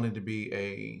wanting to be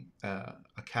a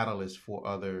catalyst for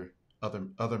other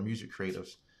music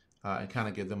creatives, and kind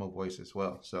of give them a voice as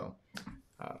well. So,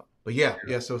 but yeah.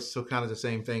 So kind of the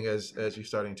same thing as you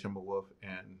starting Timberwolf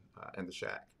and the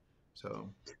Shack. So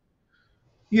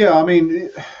yeah. I mean,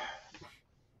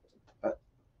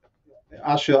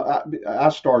 I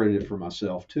started it for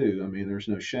myself too. I mean, there's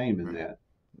no shame in right. that.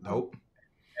 Um, Nope.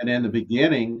 and in the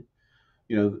beginning,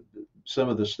 you know, some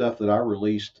of the stuff that I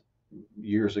released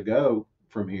years ago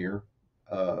from here,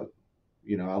 uh,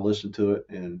 I listened to it,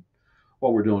 and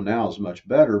what we're doing now is much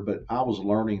better. But I was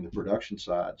learning the production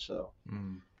side, so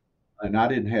Mm, and I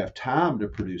didn't have time to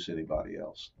produce anybody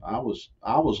else. I was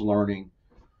learning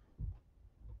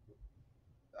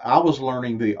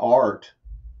the art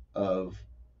of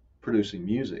producing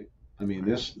music. I mean,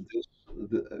 right.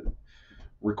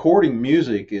 recording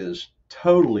music is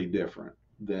totally different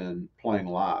than playing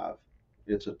live.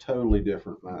 It's a totally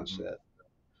different Hmm. mindset.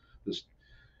 This,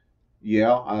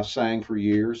 yeah, I sang for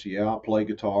years. Yeah, I play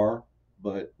guitar,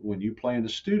 but when you play in the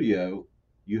studio,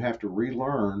 you have to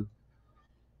relearn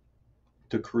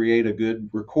to create a good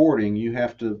recording. You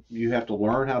have to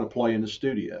learn how to play in the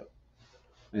studio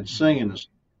and sing in Hmm.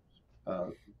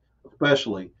 the,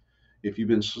 especially if you've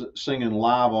been singing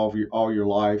live all your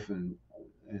life and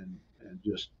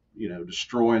just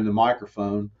destroying the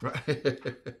microphone. Right.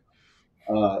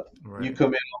 Uh, you Right.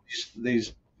 come in on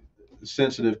these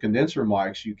sensitive condenser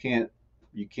mics, you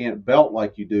can't belt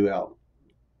like you do out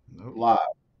Nope. live.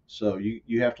 So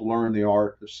you have to learn the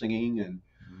art of singing and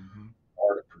Hmm.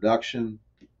 art of production,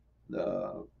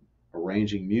 uh,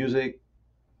 arranging music.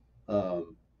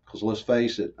 Because let's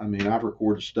face it, I mean, I've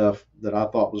recorded stuff that I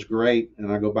thought was great,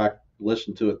 and I go back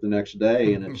listen to it the next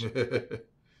day, and it's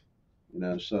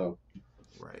so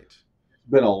Right. it's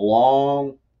been a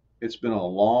long it's been a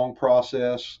long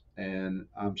process, and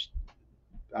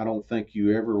I don't think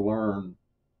you ever learn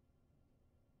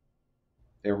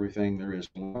everything there is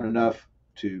to learn enough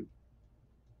to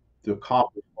to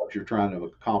accomplish what you're trying to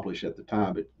accomplish at the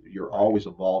time, but you're Right. always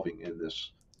evolving in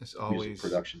this It's music always,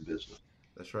 production business.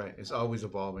 that's right. It's always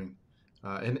evolving.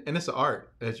 And it's an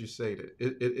art, as you stated.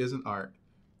 It is an art.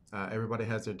 Everybody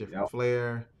has their different Yep,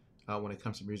 flair when it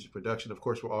comes to music production. Of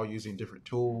course, we're all using different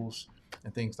tools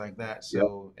and things like that. yep.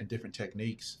 So, and different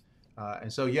techniques.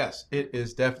 And so, yes, it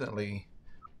is definitely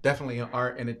an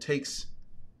art, and it takes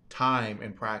time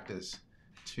and practice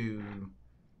to.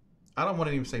 I don't want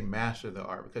to even say master the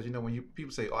art because when you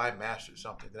people say, "Oh, I mastered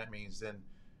something," that means then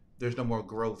there's no more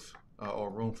growth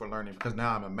or room for learning because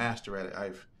now I'm a master at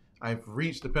it. I've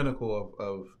reached the pinnacle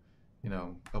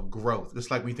of growth.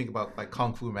 Just like we think about like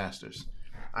kung fu masters.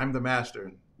 I'm the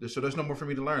master, so there's no more for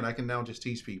me to learn. I can now just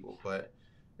teach people, but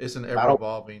it's an I don't.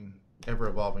 ever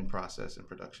evolving process in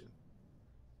production.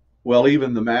 Well,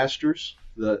 even the masters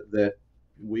that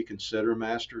we consider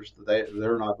masters,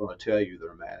 they're not going to tell you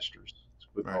they're masters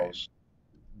Right. because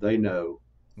they know.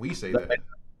 We say They, that.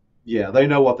 yeah, they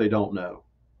know what they don't know,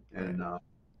 Right.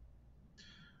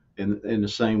 and and the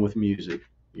same with music.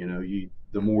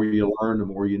 The more you learn, the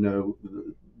more you know,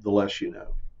 the less you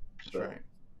know. That's So. right.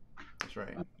 That's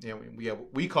right. Yeah,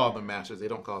 we call them masters. They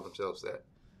don't call themselves that.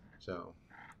 So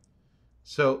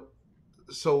so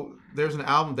so there's an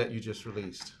album that you just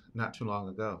released not too long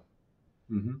ago.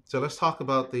 Hmm. So let's talk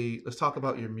about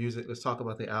your music. Let's talk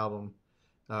about the album.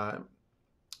 Uh,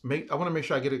 I want to make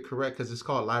sure I get it correct because it's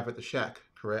called Live at the Shack.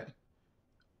 Correct?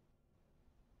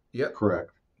 Yep.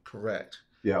 Correct. Correct.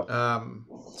 Yeah.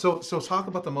 So talk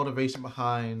about the motivation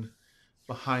behind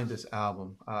this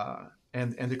album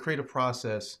and the creative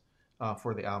process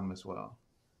for the album as well.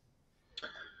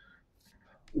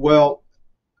 Well,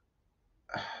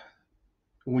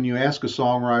 when you ask a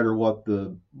songwriter what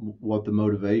the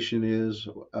motivation is,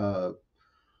 uh,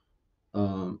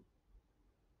 um,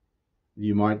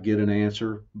 you might get an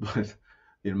answer, but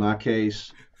in my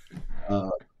case, uh,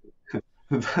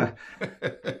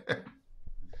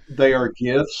 they are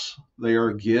gifts. They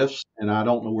are gifts, and I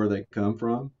don't know where they come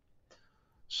from.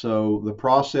 So the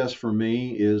process for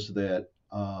me is that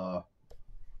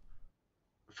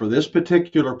for this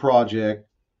particular project,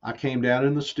 I came down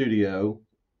in the studio.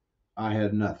 I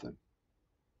had nothing.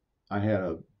 I had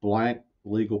a blank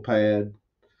legal pad,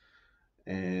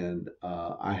 and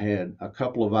I had a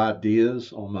couple of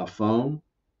ideas on my phone,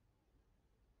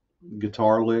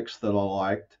 guitar licks that I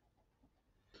liked,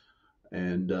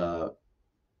 and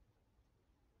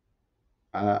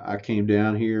I came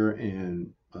down here,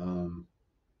 and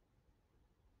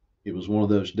it was one of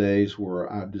those days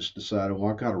where I just decided,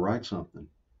 well, I got to write something,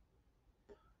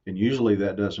 and usually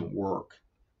that doesn't work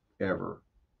ever,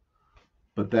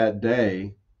 but that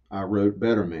day I wrote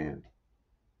Better Man,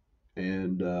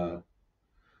 and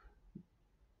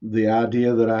the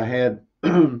idea that I had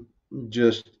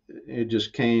just it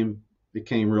just came it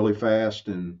came really fast,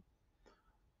 and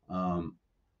um,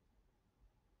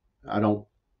 I don't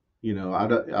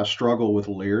I struggle with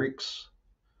lyrics.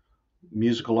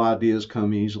 Musical ideas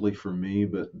come easily for me,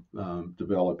 but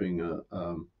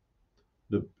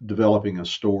developing a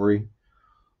story,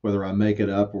 whether I make it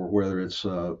up or whether it's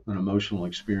an emotional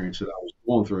experience that I was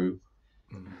going through,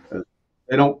 Mhm. uh,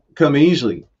 they don't come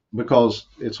easily because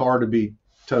it's hard to be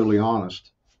totally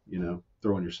honest.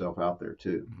 Throwing yourself out there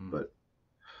too. Mhm. But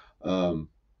um,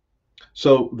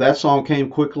 so that song came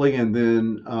quickly, and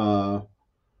then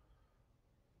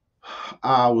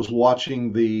I was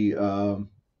watching the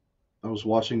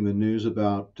news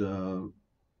about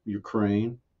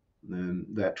Ukraine and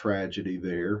that tragedy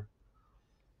there,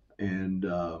 and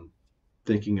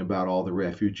thinking about all the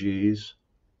refugees.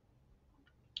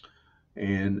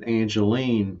 and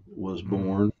Angeline was Mm,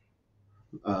 born.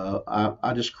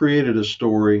 I just created a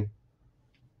story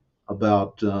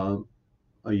about a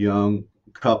young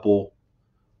couple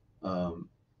um,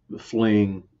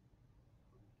 fleeing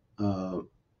uh,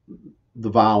 the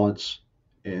violence,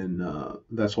 and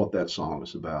that's what that song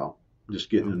is about. Just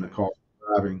getting in the okay. car,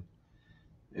 driving,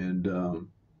 and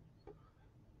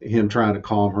him trying to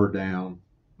calm her down.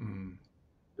 Mm,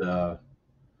 Uh,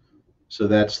 so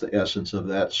that's the essence of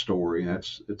that story.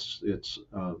 It's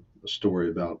a story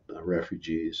about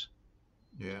refugees.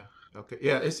 yeah. Okay.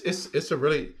 Yeah. It's a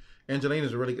really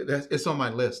Angelina's a really good. It's on my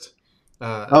list.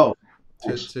 Uh, Oh, to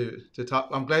nice. to talk.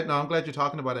 I'm glad. No, I'm glad you're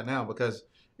talking about it now because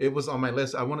it was on my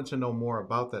list. I wanted to know more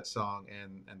about that song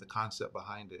and the concept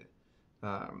behind it.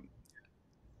 Um,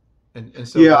 and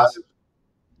so Yeah. does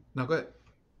no. Go ahead.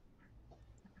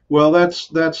 Well, that's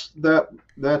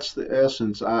the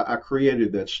essence. I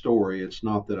created that story. It's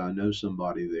not that I know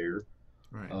somebody there.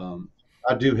 Right. Um,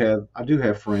 I do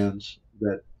have friends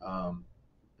that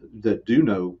do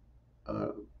know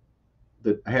uh,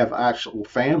 that have actual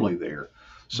family there.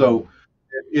 Mm, So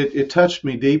it touched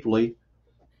me deeply.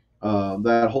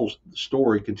 That whole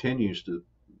story continues to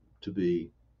be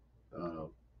uh,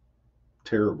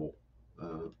 terrible.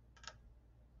 Uh,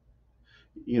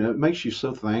 it makes you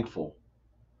so thankful.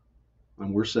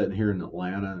 And we're sitting here in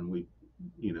Atlanta, and we,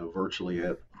 virtually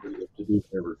have freedom to do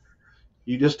whatever.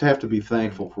 You just have to be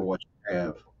right. thankful for what you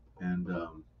have, and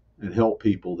help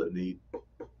people that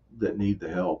need the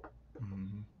help.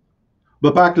 Mm,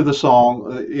 But back to the song,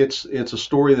 it's a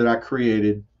story that I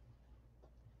created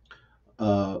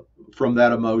uh, from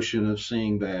that emotion of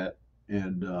seeing that,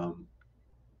 and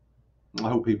I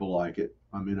hope people like it.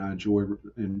 I mean, I enjoy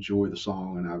the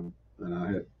song, and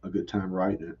I had a good time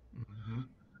writing it. mm,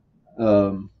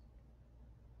 Um,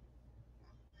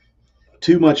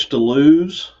 Too much to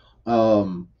lose.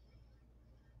 Um,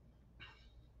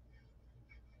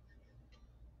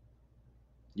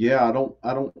 yeah, I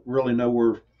don't really know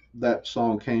where that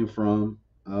song came from,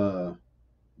 uh,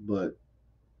 but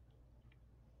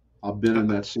I've been in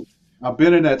that si- I've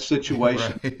been in that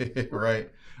situation. right. Right.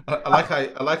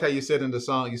 I like how you said in the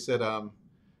song. You said I'm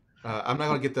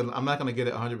not gonna get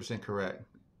it 100% correct,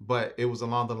 but it was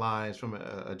along the lines from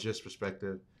a gist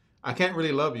perspective. I can't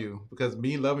really love you because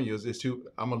me loving you is too.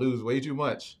 I'm gonna lose way too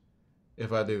much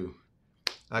if I do.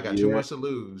 I got too Yeah, much to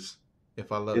lose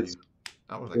if I love it's you.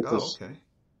 I was like, it's a oh, okay.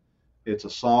 it's a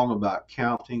song about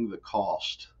counting the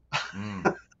cost.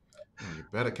 Mm. Oh, you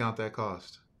better count that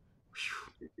cost.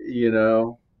 You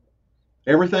know,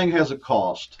 everything has a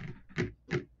cost.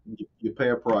 You pay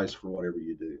a price for whatever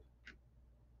you do.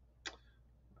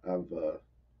 I've uh,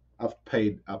 I've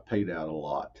paid out a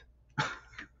lot.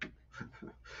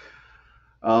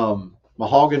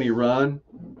 Mahogany Run.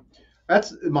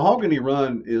 That's Mahogany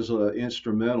Run is an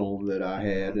instrumental that I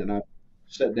had, Mm-hmm. and I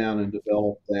sat down and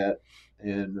developed that.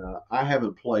 And I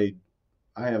haven't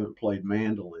played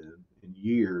mandolin in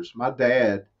years. My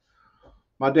dad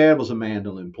was a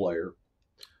mandolin player,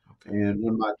 Okay. and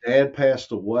when my dad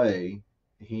passed away,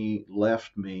 he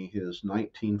left me his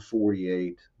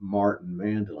 1948 Martin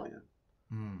mandolin.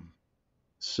 Mm.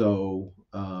 So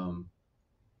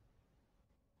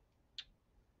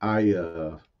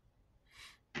I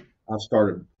I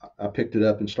started I picked it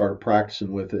up and started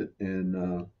practicing with it,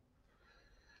 and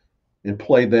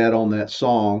played that on that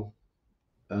song.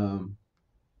 Um,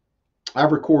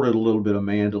 I've recorded a little bit of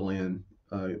mandolin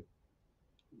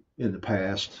in the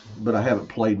past, but I haven't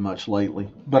played much lately.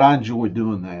 But I enjoy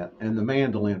doing that, and the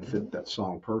mandolin fit that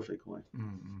song perfectly.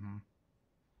 Mm-hmm.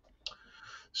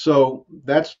 So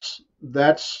that's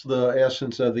the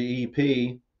essence of the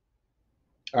EP.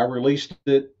 I released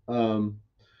it.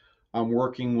 I'm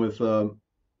working with um,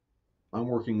 I'm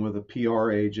working with a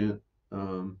PR agent.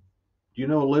 Do you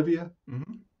know Olivia?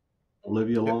 Mm-hmm.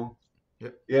 Olivia Yep. Long?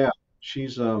 Yep. Yeah,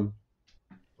 she's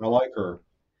I like her.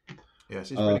 Yeah,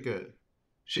 she's Uh, pretty good.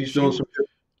 She she's she doing will some.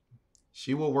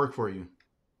 she will work for you.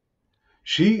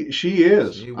 She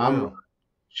is. She will.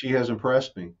 She has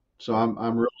impressed me. So Yep.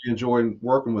 I'm really enjoying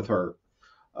working with her.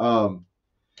 Um,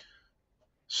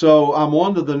 so I'm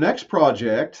on to the next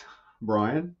project,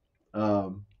 Brian.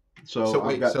 Um, So so I've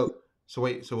wait, got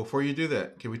so before you do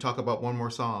that, can we talk about one more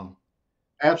song?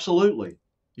 absolutely,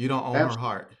 You don't own her absolutely,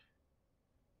 heart.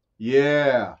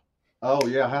 yeah. Oh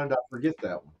yeah, how did I forget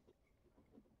that one?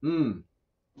 Hmm.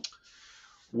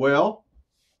 Well,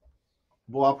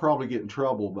 I'll probably get in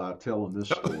trouble by telling this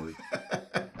story.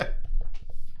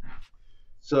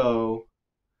 So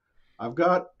I've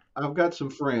got some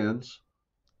friends,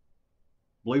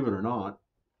 believe it or not.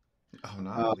 Oh no,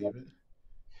 I Uh, believe it.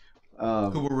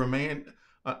 Who um, will remain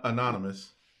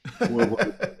anonymous. will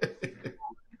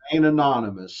Ain't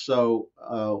anonymous. So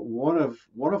one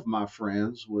of my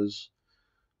friends was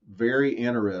very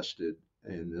interested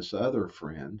in this other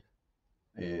friend,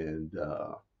 and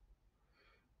uh,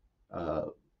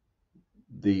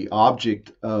 the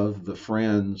object of the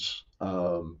friend's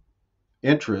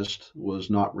interest was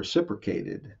not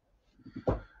reciprocated,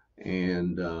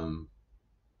 and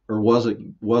or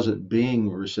wasn't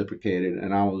being reciprocated.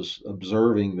 And I was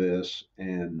observing this,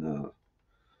 and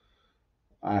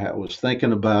I was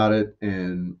thinking about it,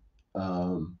 and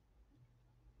um,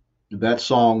 that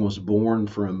song was born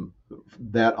from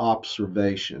that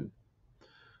observation.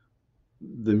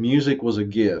 The music was a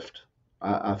gift.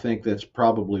 I think that's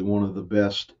probably one of the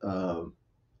best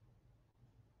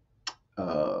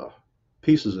uh,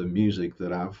 pieces of music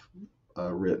that I've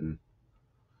written,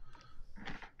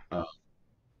 uh,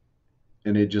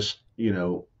 and it just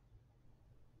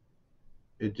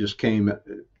came.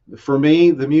 For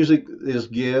me, the music is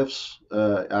gifts.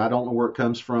 I don't know where it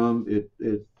comes from.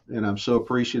 And I'm so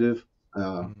appreciative.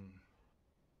 Uh, Mm.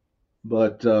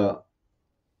 but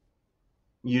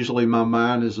usually my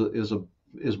mind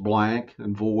is blank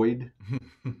and void.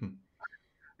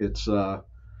 It's I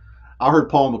heard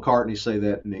Paul McCartney say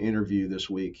that in the interview this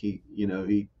week. He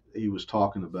was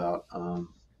talking about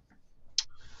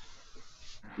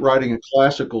writing a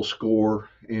classical score,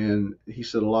 and he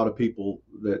said a lot of people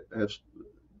that have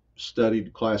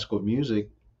studied classical music,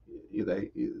 a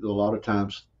lot of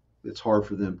times it's hard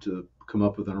for them to come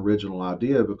up with an original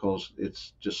idea because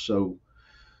it's just so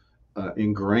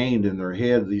ingrained in their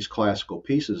head, these classical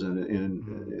pieces, and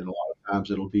a lot of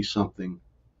times it'll be something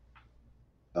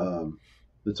um,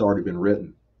 that's already been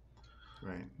written.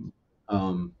 Right.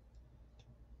 Um,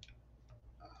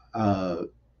 uh,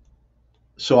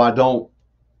 so I don't.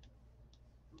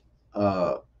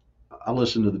 Uh, I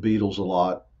listen to the Beatles a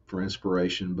lot for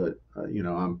inspiration, but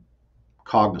I'm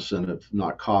cognizant of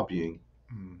not copying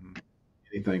Hmm.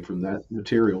 anything from that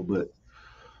material. But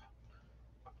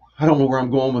I don't know where I'm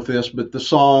going with this, but the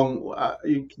song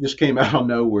it just came out of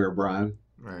nowhere, Brian,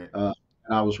 Right. and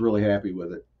I was really happy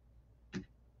with it.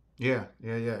 Yeah.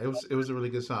 Yeah. Yeah. It was a really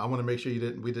good song. I want to make sure you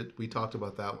didn't. We talked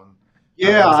about that one.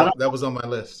 Yeah, That was that was on my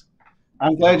list I'm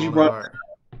on glad you the brought. heart.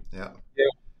 Yeah. Yeah,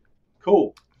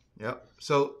 cool. Yep.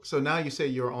 So now you say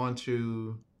you're on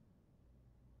to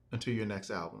your next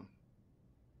album.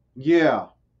 Yeah,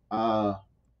 uh,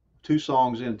 two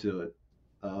songs into it.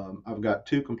 I've got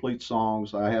two complete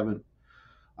songs. I haven't.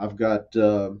 I've got.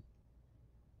 I've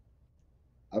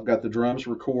got the drums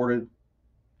recorded.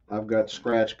 I've got Okay.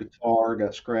 scratch guitar.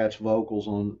 Got scratch vocals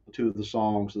on two of the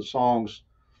songs. The songs.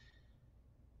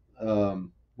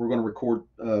 We're going to record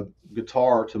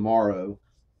guitar tomorrow.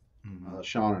 Hmm.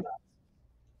 Sean and I.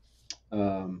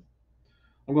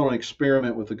 I'm going to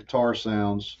experiment with the guitar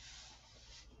sounds.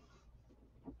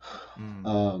 Mm.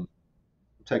 Um,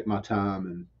 take my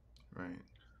time Right.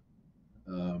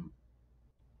 and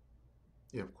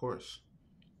Yeah. Of course.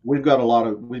 we've got a lot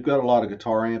of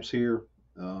guitar amps here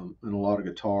and a lot of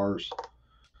guitars.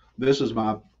 This is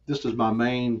my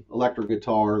main electric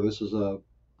guitar. This is a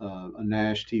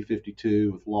Nash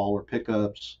T52 with Lawler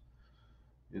pickups.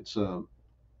 It's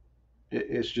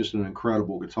it's just an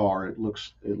incredible guitar. It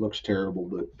looks terrible,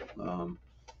 but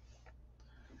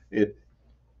it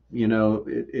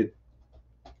it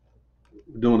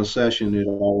doing a session it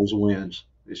always wins.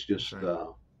 That's right.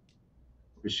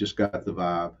 It's just got the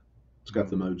vibe. It's got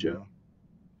the mojo. Hmm.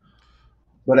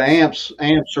 But So,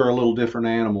 amps are a little different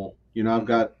animal. hmm.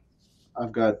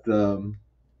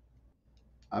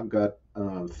 I've got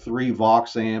three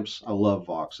Vox amps. I love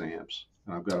Vox amps.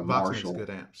 And I've got a Vox makes Marshall. good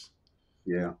amps.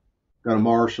 Yeah, got a And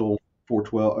Marshall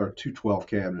 412 or 212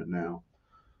 cabinet now,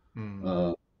 mm,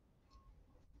 uh,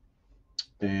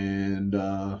 and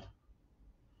a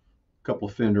couple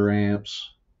of Fender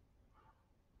amps.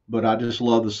 But I just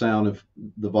love the sound of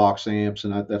the Vox amps,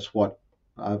 and that's what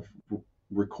I've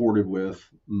recorded with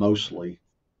mostly.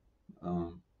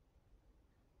 Um,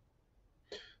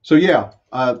 so yeah,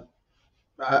 I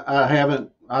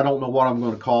haven't. I don't know what I'm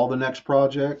going to call the next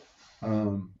project. mm.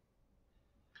 Um,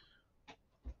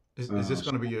 Is this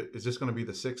uh, going to be is this going to be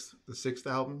the sixth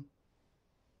album?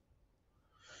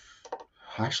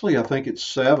 Actually, I think it's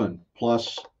seven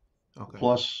plus Okay.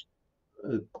 plus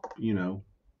uh, you know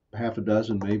half a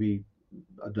dozen, maybe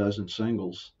a dozen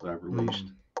singles that I've released.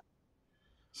 Mm.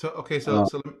 So okay, so Uh,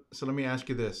 so let me ask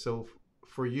you this. So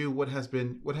for you, what has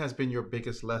been your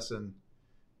biggest lesson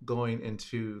going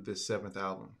into this seventh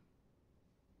album?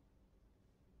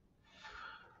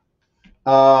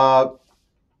 uh,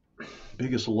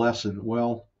 Biggest lesson?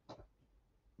 Well,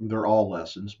 they're all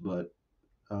lessons, but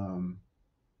um,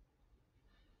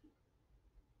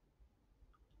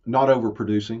 not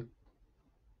overproducing.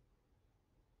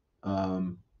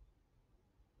 Um,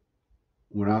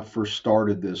 when I first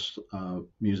started this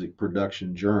music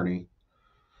production journey,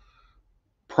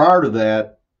 prior to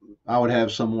that, I would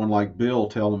have someone like Bill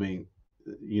telling me,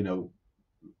 you know,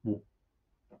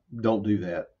 don't do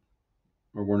that,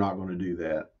 or we're not going to do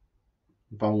that.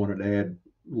 If I wanted to add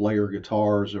layer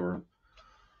guitars or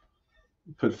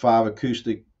put 5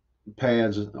 acoustic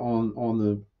pads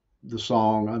on the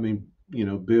song, I mean,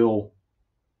 Bill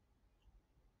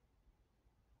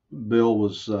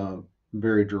was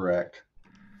very direct.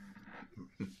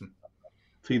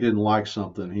 If he didn't like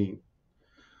something, he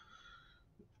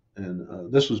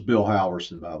and this was Bill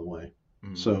Halverson, by the way.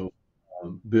 Mm-hmm. So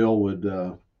Bill would,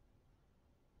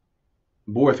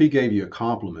 boy, if he gave you a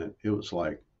compliment, it was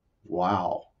like,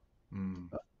 wow. Mm.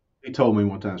 He told me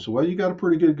one time, so well, you got a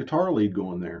pretty good guitar lead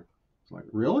going there. It's like,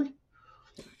 really?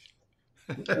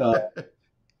 Uh,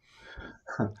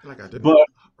 Like I do. but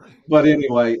Right. but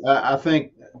anyway, I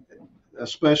think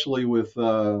especially with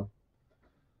the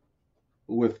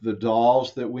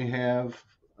dolls that we have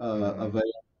Mm-hmm.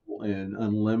 available in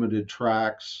unlimited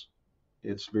tracks,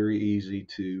 it's very easy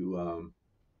to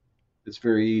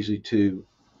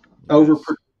Yes.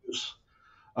 overproduce,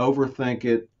 overthink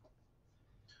it.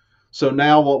 So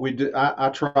now what we do, uh, I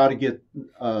try to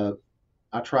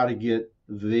get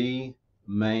the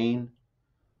main,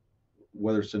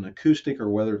 whether it's an acoustic or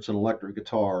whether it's an electric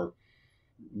guitar,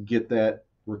 get that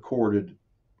recorded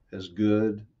as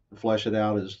good, flesh it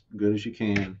out as good as you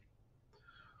can,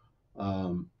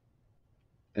 um,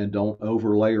 and don't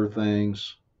overlayer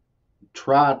things.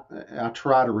 I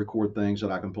try to record things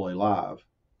that I can play live.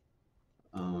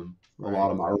 A lot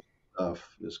Right. of my early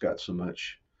stuff has got so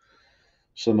much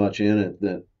in it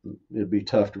that it'd be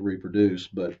tough to reproduce,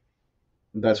 but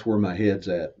that's where my head's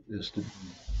at, is to,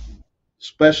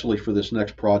 especially for this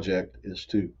next project, is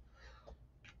to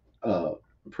uh,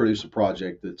 produce a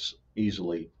project that's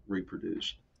easily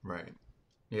reproduced. Right.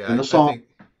 And Yeah. I think.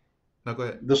 No, go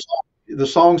ahead. the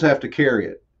songs have to carry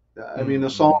it. I mean,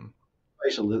 Mm-hmm.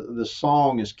 the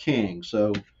song is king.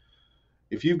 So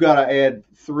if you've got to add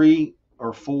 3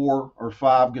 or 4 or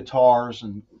 5 guitars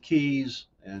and keys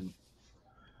and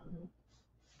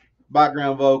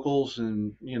background vocals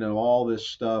and all this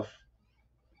stuff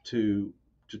to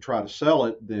try to sell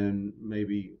it, then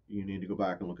maybe you need to go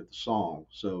back and look at the song.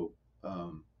 So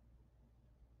um,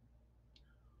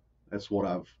 that's what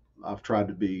I've tried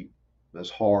to be as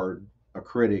hard a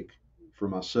critic for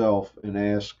myself and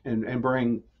ask and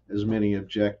bring as many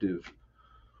objective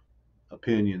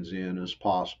opinions in as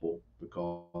possible,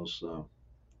 because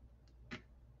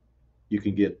you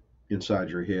can get inside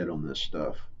your head on this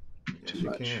stuff too Yes, you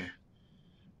much. can.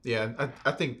 Yeah.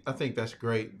 I think that's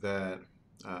great. That.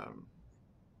 Um,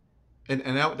 and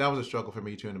that was a struggle for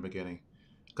me too in the beginning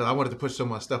because I wanted to put so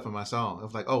much stuff in my song. I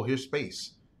was like, oh, here's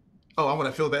space. Oh, I want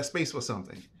to fill that space with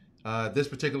something. This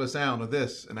particular sound or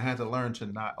this, and I had to learn to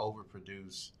not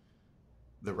overproduce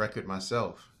the record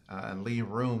myself and leave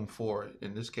room for,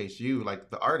 in this case, you, like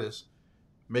the artist,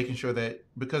 making sure that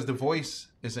because the voice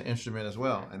is an instrument as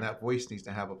well, and that voice needs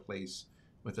to have a place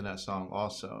within that song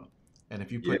also. And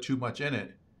if you Yeah, put too much in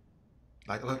it,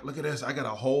 like look at this, I got a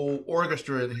whole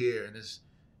orchestra in here, and it's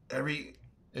every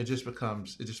it just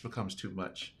becomes too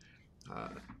much. Uh,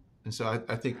 and so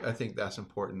I think that's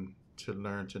important to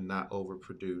learn to not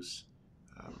overproduce.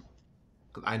 Um,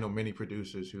 'Cause I know many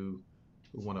producers who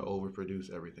want to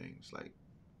overproduce everything. It's like,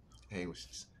 hey,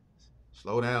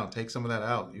 slow down, take some of that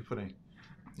out. You're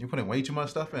putting way too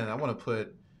much stuff in. I want to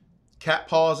put cat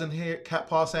paws in here, cat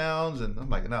paw sounds, and I'm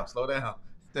like, no, slow down.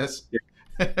 That's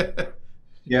you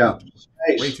yeah. put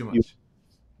way Space. too You much.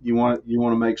 you want you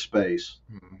want to make space.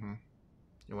 Hmm.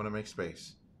 You want to make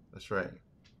space. That's right.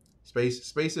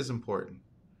 Space is important.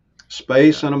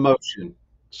 Space Yeah. and emotion.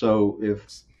 So if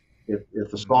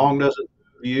the Hmm. song doesn't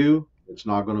move you, it's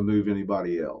not going to move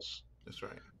anybody else. That's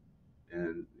right.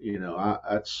 And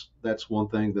that's one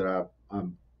thing that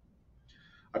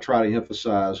I try to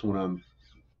emphasize when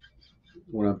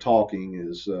I'm talking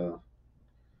is, from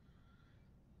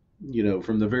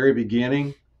the very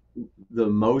beginning, the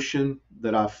emotion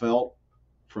that I felt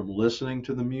from listening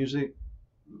to the music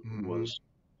Hmm. was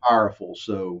powerful.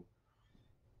 So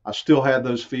I still had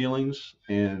those feelings,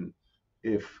 and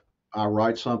if I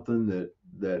write something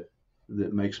that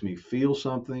makes me feel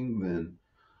something, then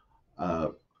uh,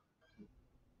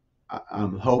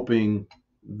 I'm hoping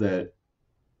that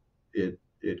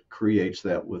it creates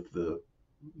that with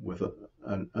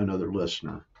another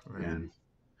listener. Right. And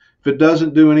if it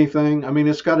doesn't do anything, I mean,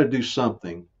 it's got to do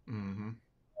something, Hmm.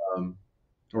 um,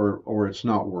 or it's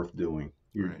not worth doing.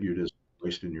 You're Right. you're just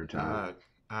wasting your time.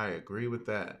 I I agree with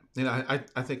that.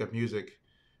 I think of music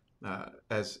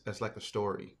as like a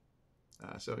story.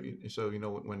 So you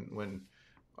know when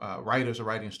writers are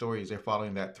writing stories, they're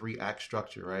following that three act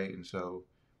structure, right? And so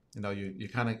you know you're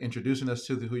kind of introducing us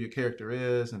to who your character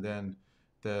is, and then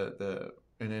the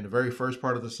and then the very first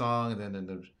part of the song, and then in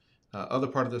the other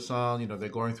part of the song, you know, they're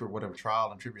going through whatever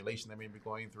trial and tribulation they may be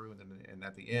going through, and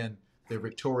at the end they're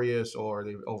victorious, or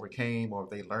they overcame, or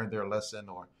they learned their lesson,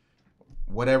 or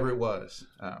whatever it was.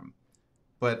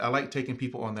 But I like taking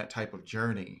people on that type of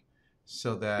journey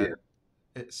so Yeah.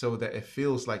 that it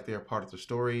feels like they're a part of the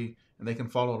story and they can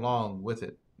follow along with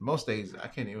it. Most days I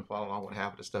can't even follow along with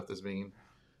half of the stuff that's being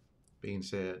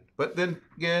said. But then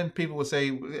again, people would say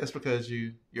it's because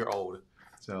you're old.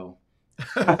 So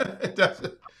that's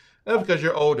because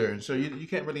you're older, and so you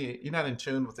can't really you're not in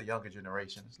tune with the younger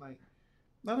generation. It's like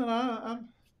no,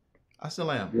 I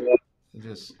still am. Well, I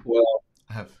just well,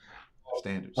 I have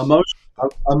standards. emotion,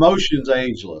 emotions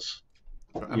ageless.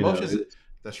 You know, Emotions, it's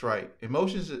that's right.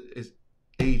 Emotions is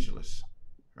ageless,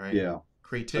 right? yeah.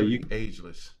 So Creativity,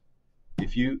 ageless.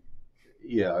 if you,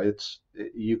 yeah,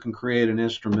 you can create an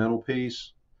instrumental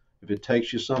piece. If it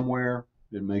takes you somewhere,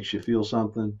 it makes you feel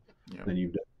something, Yeah, then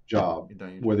you've done your job, you've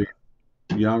done your whether job.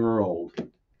 you're young or old.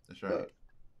 That's right. But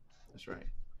That's right.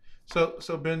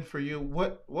 So Ben, for you,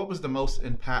 what was the most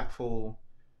impactful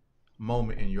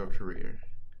moment in your career?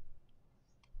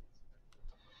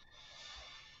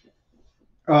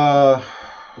 uh,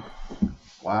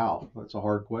 wow, that's a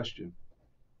hard question.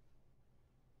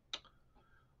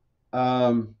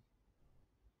 Um,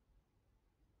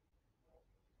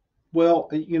 well,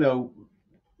 in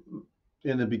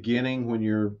the beginning when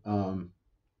you're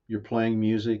playing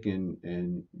music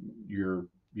and you're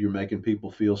making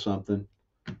people feel something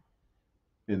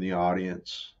in the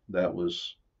audience, that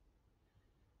was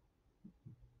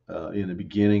in the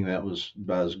beginning that was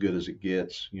about as good as it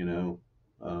gets.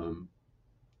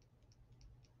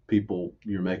 People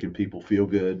you're making people feel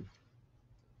good.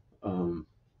 Um,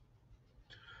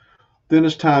 then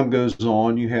as time goes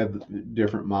on, you have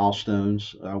different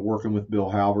milestones. Working with Bill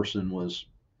Halverson was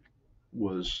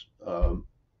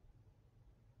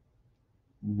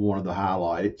one of the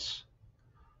highlights.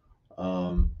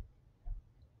 Um,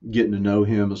 Getting to know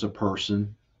him as a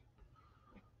person,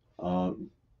 um,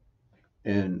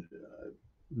 and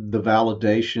the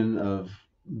validation of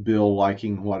Bill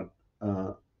liking what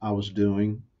uh, I was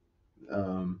doing,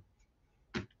 um,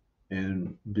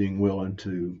 and being willing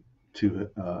to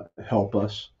help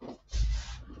us,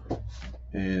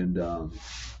 and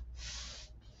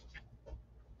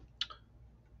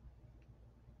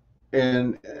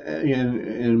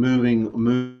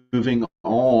moving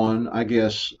on, I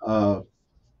guess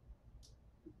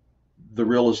the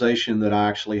realization that I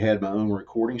actually had my own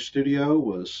recording studio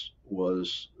was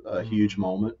a huge Mm,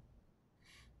 moment,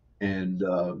 and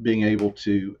being able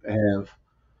to have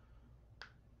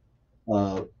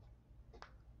uh,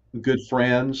 good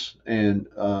friends and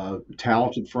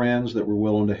talented friends that were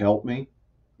willing to help me.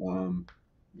 Um,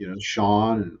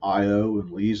 Sean and Io and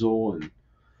Liesel and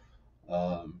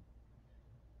um,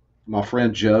 my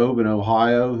friend Job in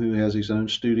Ohio, who has his own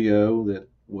studio that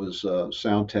was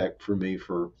sound tech for me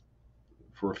for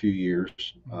a few years.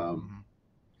 mm,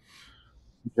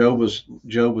 Job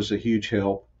was a huge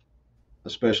help,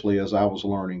 especially as I was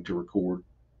learning to record.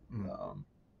 mm. Um,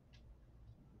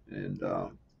 and Yeah,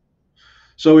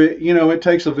 So it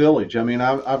takes a village. I mean,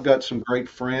 I've got some great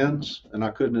friends, and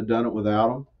I couldn't have done it without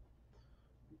them.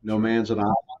 that's No right. man's an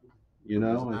island. You No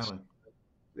man's know, an it's island.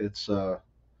 it's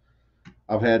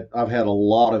I've had a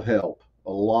lot of help,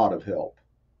 a lot of help,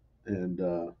 and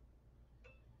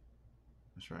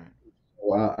That's right.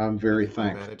 well, I'm very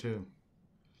I've had thankful. it too.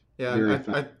 Yeah, Very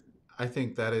thankful. I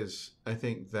think that is I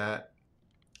think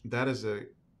that is a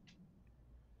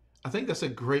I think that's a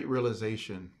great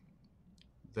realization,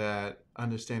 that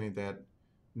understanding that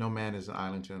no man is an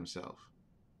island to himself.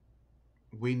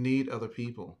 We need other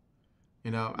people.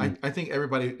 You know, I think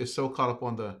everybody is so caught up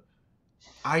on the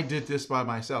I did this by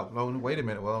myself. Oh, wait a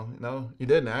minute. Well, no, you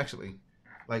didn't actually.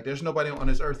 Like, there's nobody on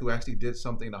this earth who actually did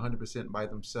something 100% by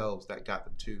themselves that got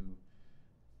them to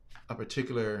a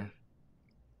particular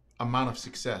amount of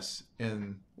success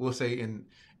in, we'll say, in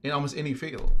almost any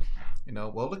field. You know,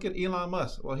 well, look at Elon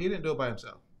Musk. Well, he didn't do it by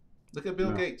himself. Look at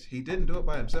Bill No, Gates. He didn't do it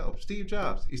by himself. Steve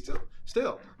Jobs. He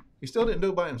still didn't do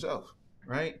it by himself,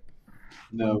 right?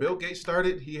 When no, Bill Gates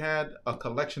started, he had a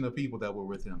collection of people that were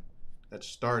with him that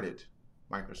started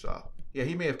Microsoft. Yeah,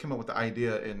 he may have come up with the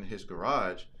idea in his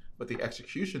garage, but the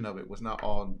execution of it was not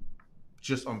on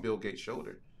just on Bill Gates'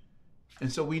 shoulder.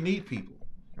 And so we need people,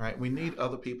 right? We need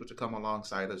other people to come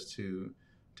alongside us to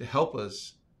help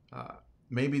us, uh,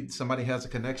 maybe somebody has a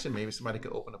connection. Maybe somebody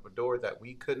could open up a door that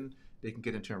we couldn't. They can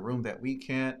get into a room that we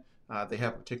can't. They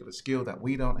have a particular skill that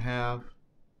we don't have,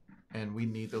 and we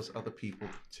need those other people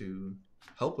to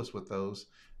help us with those.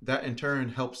 That in turn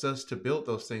helps us to build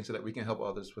those things so that we can help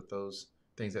others with those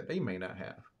things that they may not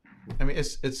have. I mean,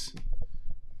 it's.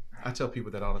 I tell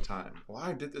people that all the time. Well,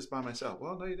 I did this by myself.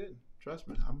 Well, no, you didn't. Trust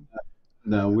me.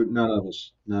 No, none of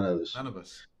us. None of us. None of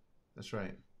us. That's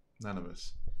right. None of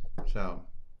us. So,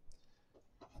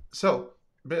 so,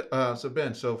 so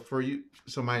Ben, so for you,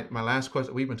 so my last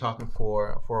question. We've been talking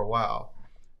for a while.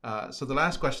 So the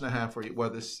last question I have for you, well,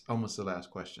 this is almost the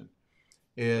last question,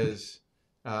 is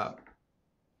uh,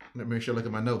 let me make sure I look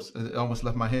at my notes. It almost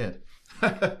left my head.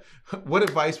 What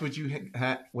advice would you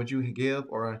give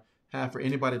or have for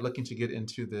anybody looking to get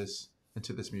into this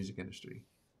music industry?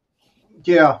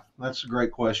 Yeah, that's a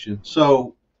great question.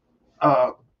 So,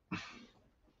 uh,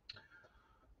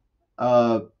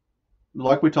 uh,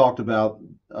 like we talked about,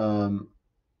 um,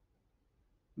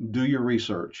 do your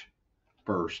research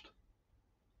first.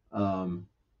 Um,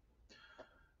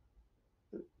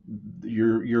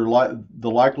 the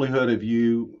likelihood of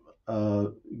you uh,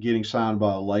 getting signed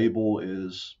by a label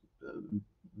is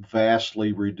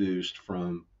vastly reduced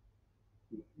from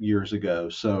years ago.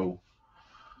 So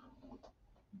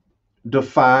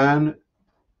define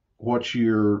what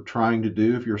you're trying to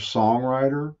do. If you're a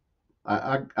songwriter,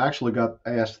 I actually got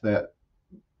asked that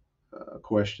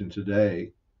question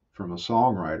today from a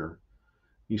songwriter.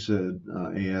 He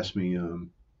asked me, uh,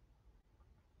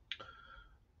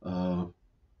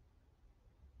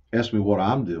 what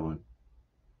I'm doing,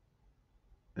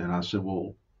 and I said,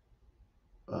 well,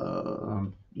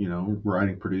 I'm,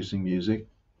 writing, producing music.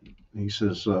 He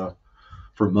says, for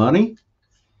money?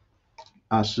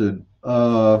 I said,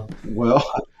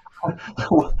 well,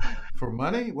 For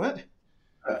money? What?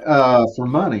 for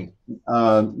money,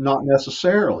 not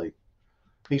necessarily.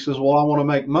 He says, well, I want to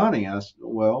make money. I said,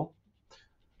 well,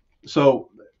 so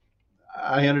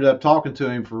I ended up talking to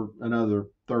him for another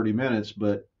 30 minutes,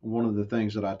 but one of the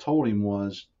things that I told him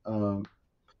was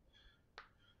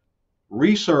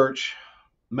research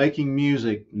making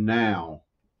music now.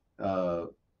 Uh,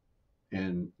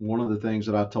 and one of the things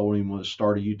that I told him was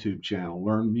start a YouTube channel,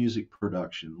 learn music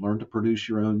production, learn to produce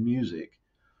your own music.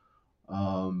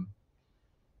 Um,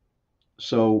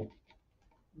 so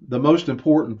the most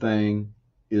important thing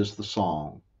is the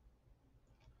song.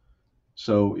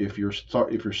 So if you're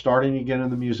starting to get in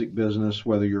the music business,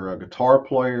 whether you're a guitar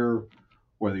player,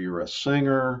 whether you're a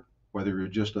singer, whether you're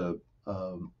just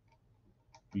um,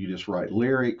 you just write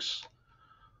lyrics,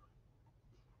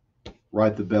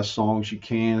 write the best songs you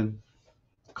can,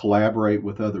 collaborate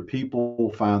with other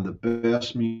people, find the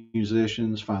best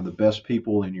musicians, find the best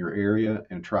people in your area,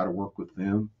 and try to work with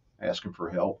them, ask them for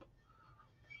help.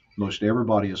 Most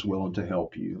everybody is willing to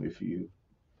help you if you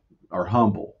are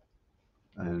humble,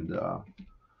 and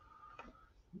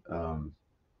um,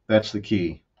 that's the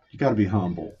key. You got to be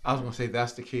humble, I was gonna say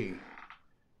that's the key.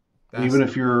 even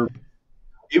That's if you're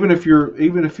even if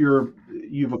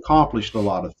you've accomplished a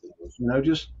lot of things.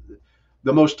 Just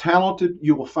the most talented.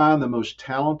 You will find the most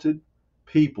talented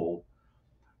people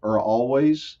are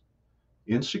always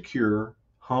insecure,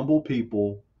 humble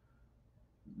people,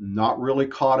 not really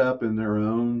caught up in their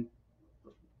own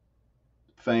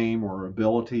fame or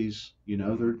abilities.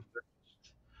 mhm,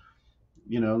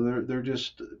 They're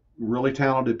just really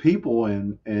talented people,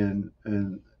 and in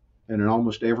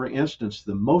almost every instance,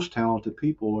 the most talented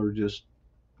people are just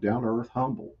down to earth,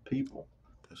 humble people.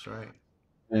 that's right.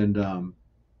 And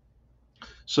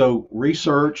so,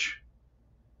 research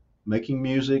making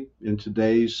music in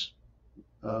today's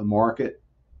market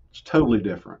is totally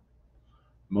different.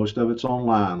 Most of it's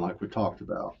online, like we talked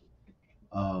about.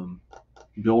 Um,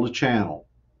 Build a channel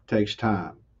takes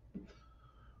time,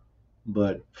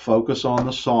 but focus on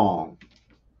the song.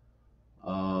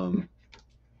 Um,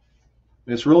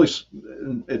 it's really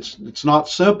it's not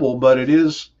simple, but it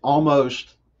is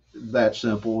almost that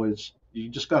simple. It's you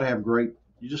just got to have great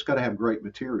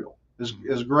material. Mhm,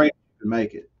 As great as you can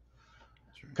make it.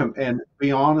 that's right. And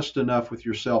be honest enough with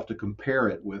yourself to compare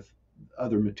it with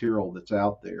other material that's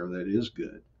out there that is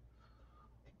good.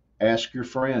 Ask your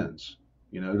friends.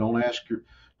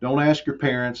 Don't ask your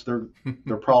parents. They're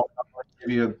probably not going to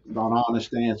give you an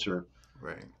honest answer.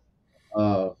 Right.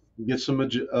 Uh, get some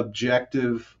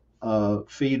objective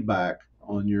feedback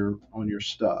on your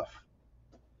stuff.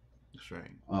 That's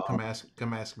right. Uh, Come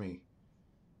ask me.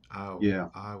 yeah,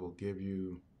 I will give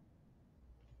you.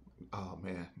 Oh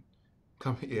man,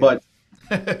 come yeah. but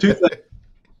two th-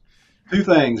 two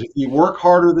things. If you work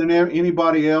harder than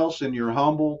anybody else and you're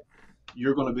humble,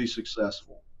 you're going to be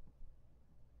successful.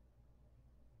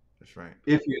 That's right.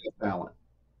 if you have talent.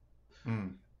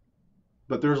 Mm,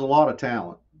 But there's a lot of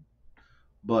talent,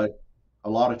 but a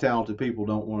lot of talented people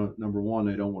don't want to. Number one,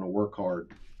 they don't want to work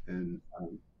hard, and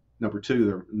number two,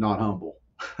 they're not humble.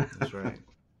 that's right.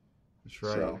 That's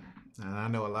right. So And I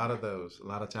know a lot of those, a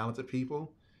lot of talented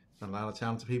people, and a lot of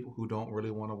talented people who don't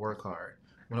really want to work hard.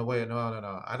 No, wait, no, no,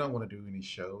 no. I don't want to do any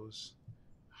shows.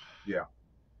 yeah.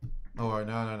 Or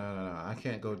no, no, no, no, no. I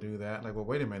can't go do that. Like, well,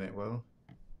 wait a minute. Well,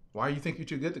 why you think you're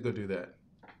too good to go do that?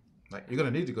 Like, you're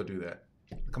gonna need to go do that.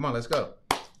 Come on, let's go.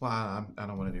 Well, I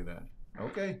don't want to do that.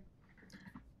 Okay.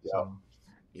 Yeah. So,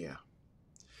 yeah.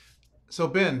 So,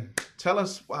 Ben, tell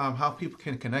us how people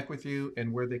can connect with you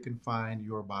and where they can find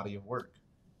your body of work.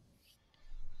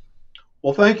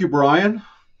 Well, thank you, Brian.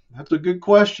 That's a good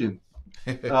question.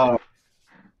 Uh,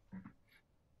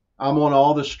 I'm on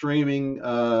all the streaming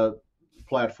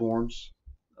platforms.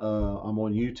 I'm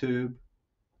on YouTube,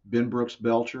 Ben Brooks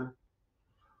Belcher,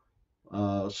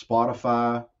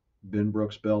 Spotify, Ben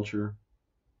Brooks Belcher,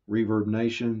 Reverb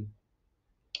Nation,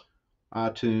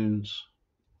 iTunes,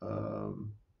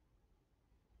 um,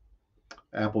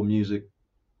 Apple Music.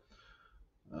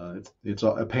 It's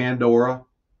a Pandora.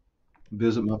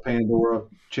 Visit my Pandora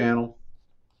channel.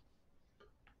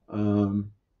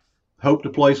 Um, Hope to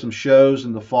play some shows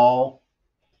in the fall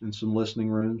in some listening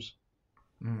rooms.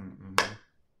 Mm-hmm.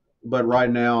 But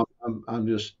right now, I'm on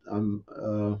this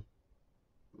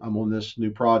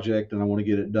new project and I want to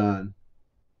get it done,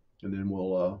 and then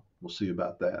we'll see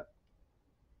about that.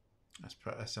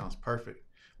 That sounds perfect.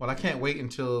 Well, I can't wait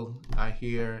until I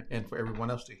hear and for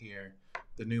everyone else to hear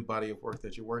the new body of work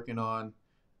that you're working on.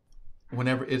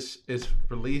 Whenever it's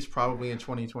released, probably in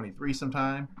 2023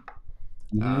 sometime.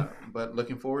 Hmm. But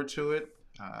looking forward to it.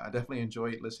 I definitely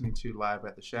enjoyed listening to Live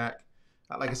at the Shack.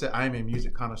 Like I said, I'm a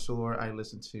music connoisseur. I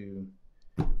listen to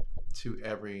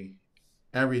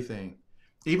everything,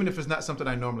 even if it's not something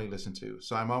I normally listen to.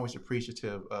 So I'm always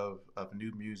appreciative of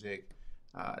new music,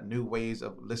 new ways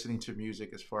of listening to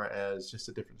music as far as just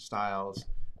the different styles,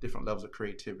 different levels of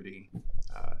creativity.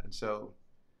 And so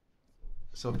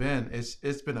Ben,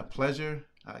 it's been a pleasure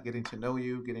getting to know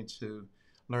you, getting to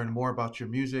learn more about your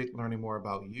music, learning more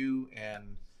about you,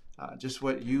 and just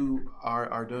what you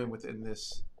are doing within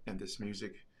this in this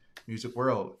music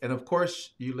world. And of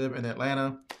course, you live in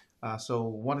Atlanta, so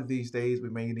one of these days we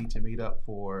may need to meet up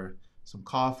for some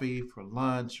coffee, for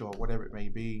lunch, or whatever it may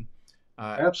be.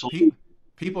 Uh, pe- Absolutely.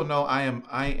 People know I am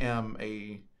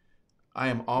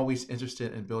always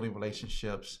interested in building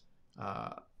relationships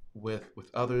uh, with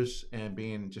others and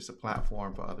being just a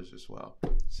platform for others as well.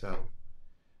 So,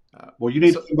 uh, Well, you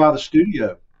need to so come by the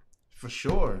studio, for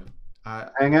sure, I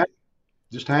hang out,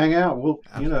 just hang out. We'll,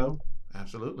 abs-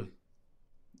 absolutely.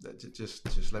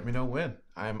 Just let me know when.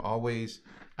 I am always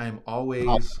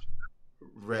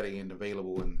ready and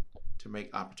available and to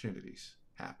make opportunities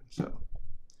happen. So,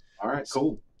 all right, so,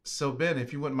 cool. so Ben,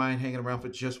 if you wouldn't mind hanging around for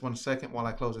just 1 second while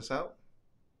I close this out,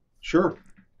 Sure.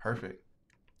 perfect.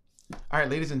 All right,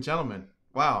 ladies and gentlemen.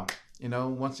 Wow.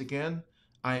 Once again,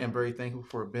 I am very thankful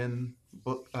for Ben.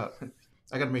 Book. I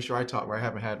got to make sure I talk. Right, I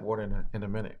haven't had water in a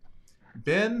minute.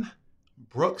 Ben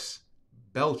Brooks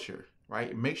Belcher.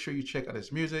 Right. Make sure you check out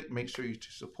his music. Make sure you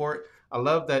support. I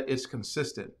love that it's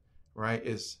consistent. Right.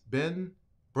 It's Ben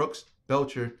Brooks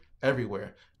Belcher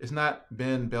everywhere. It's not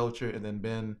Ben Belcher and then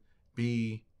Ben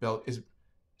B Bel. It's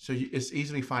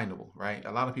easily findable. Right.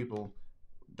 A lot of people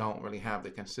don't really have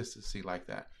the consistency like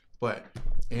that. But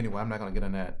anyway, I'm not going to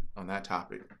get on that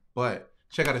topic. But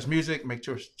check out his music. Make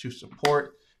sure to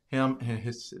support him and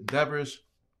his endeavors.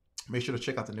 Make sure to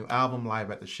check out the new album,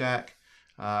 Live at the Shack,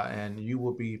 and you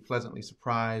will be pleasantly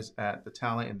surprised at the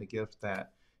talent and the gift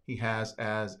that he has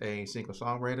as a singer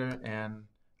songwriter and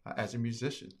as a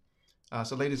musician.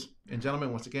 So, ladies and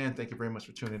gentlemen, once again, thank you very much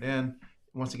for tuning in.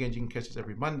 Once again, you can catch us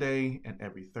every Monday and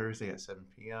every Thursday at 7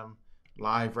 p.m.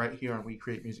 live right here on We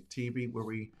Create Music TV, where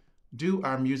we do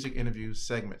our music interview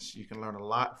segments. You can learn a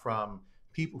lot from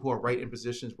people who are right in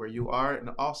positions where you are, and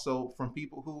also from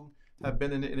people who have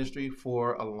been in the industry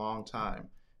for a long time.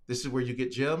 This is where you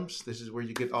get gems. This is where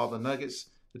you get all the nuggets,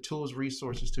 the tools,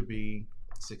 resources to be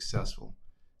successful.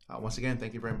 Once again,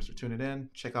 thank you very much for tuning in.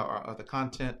 Check out our other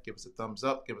content. Give us a thumbs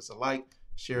up. Give us a like.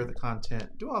 Share the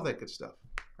content. Do all that good stuff.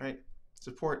 Right?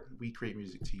 Support We Create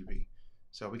Music TV.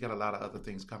 So we got a lot of other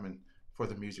things coming for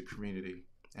the music community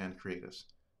and creators.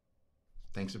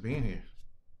 Thanks for being here.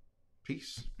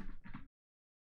 Peace.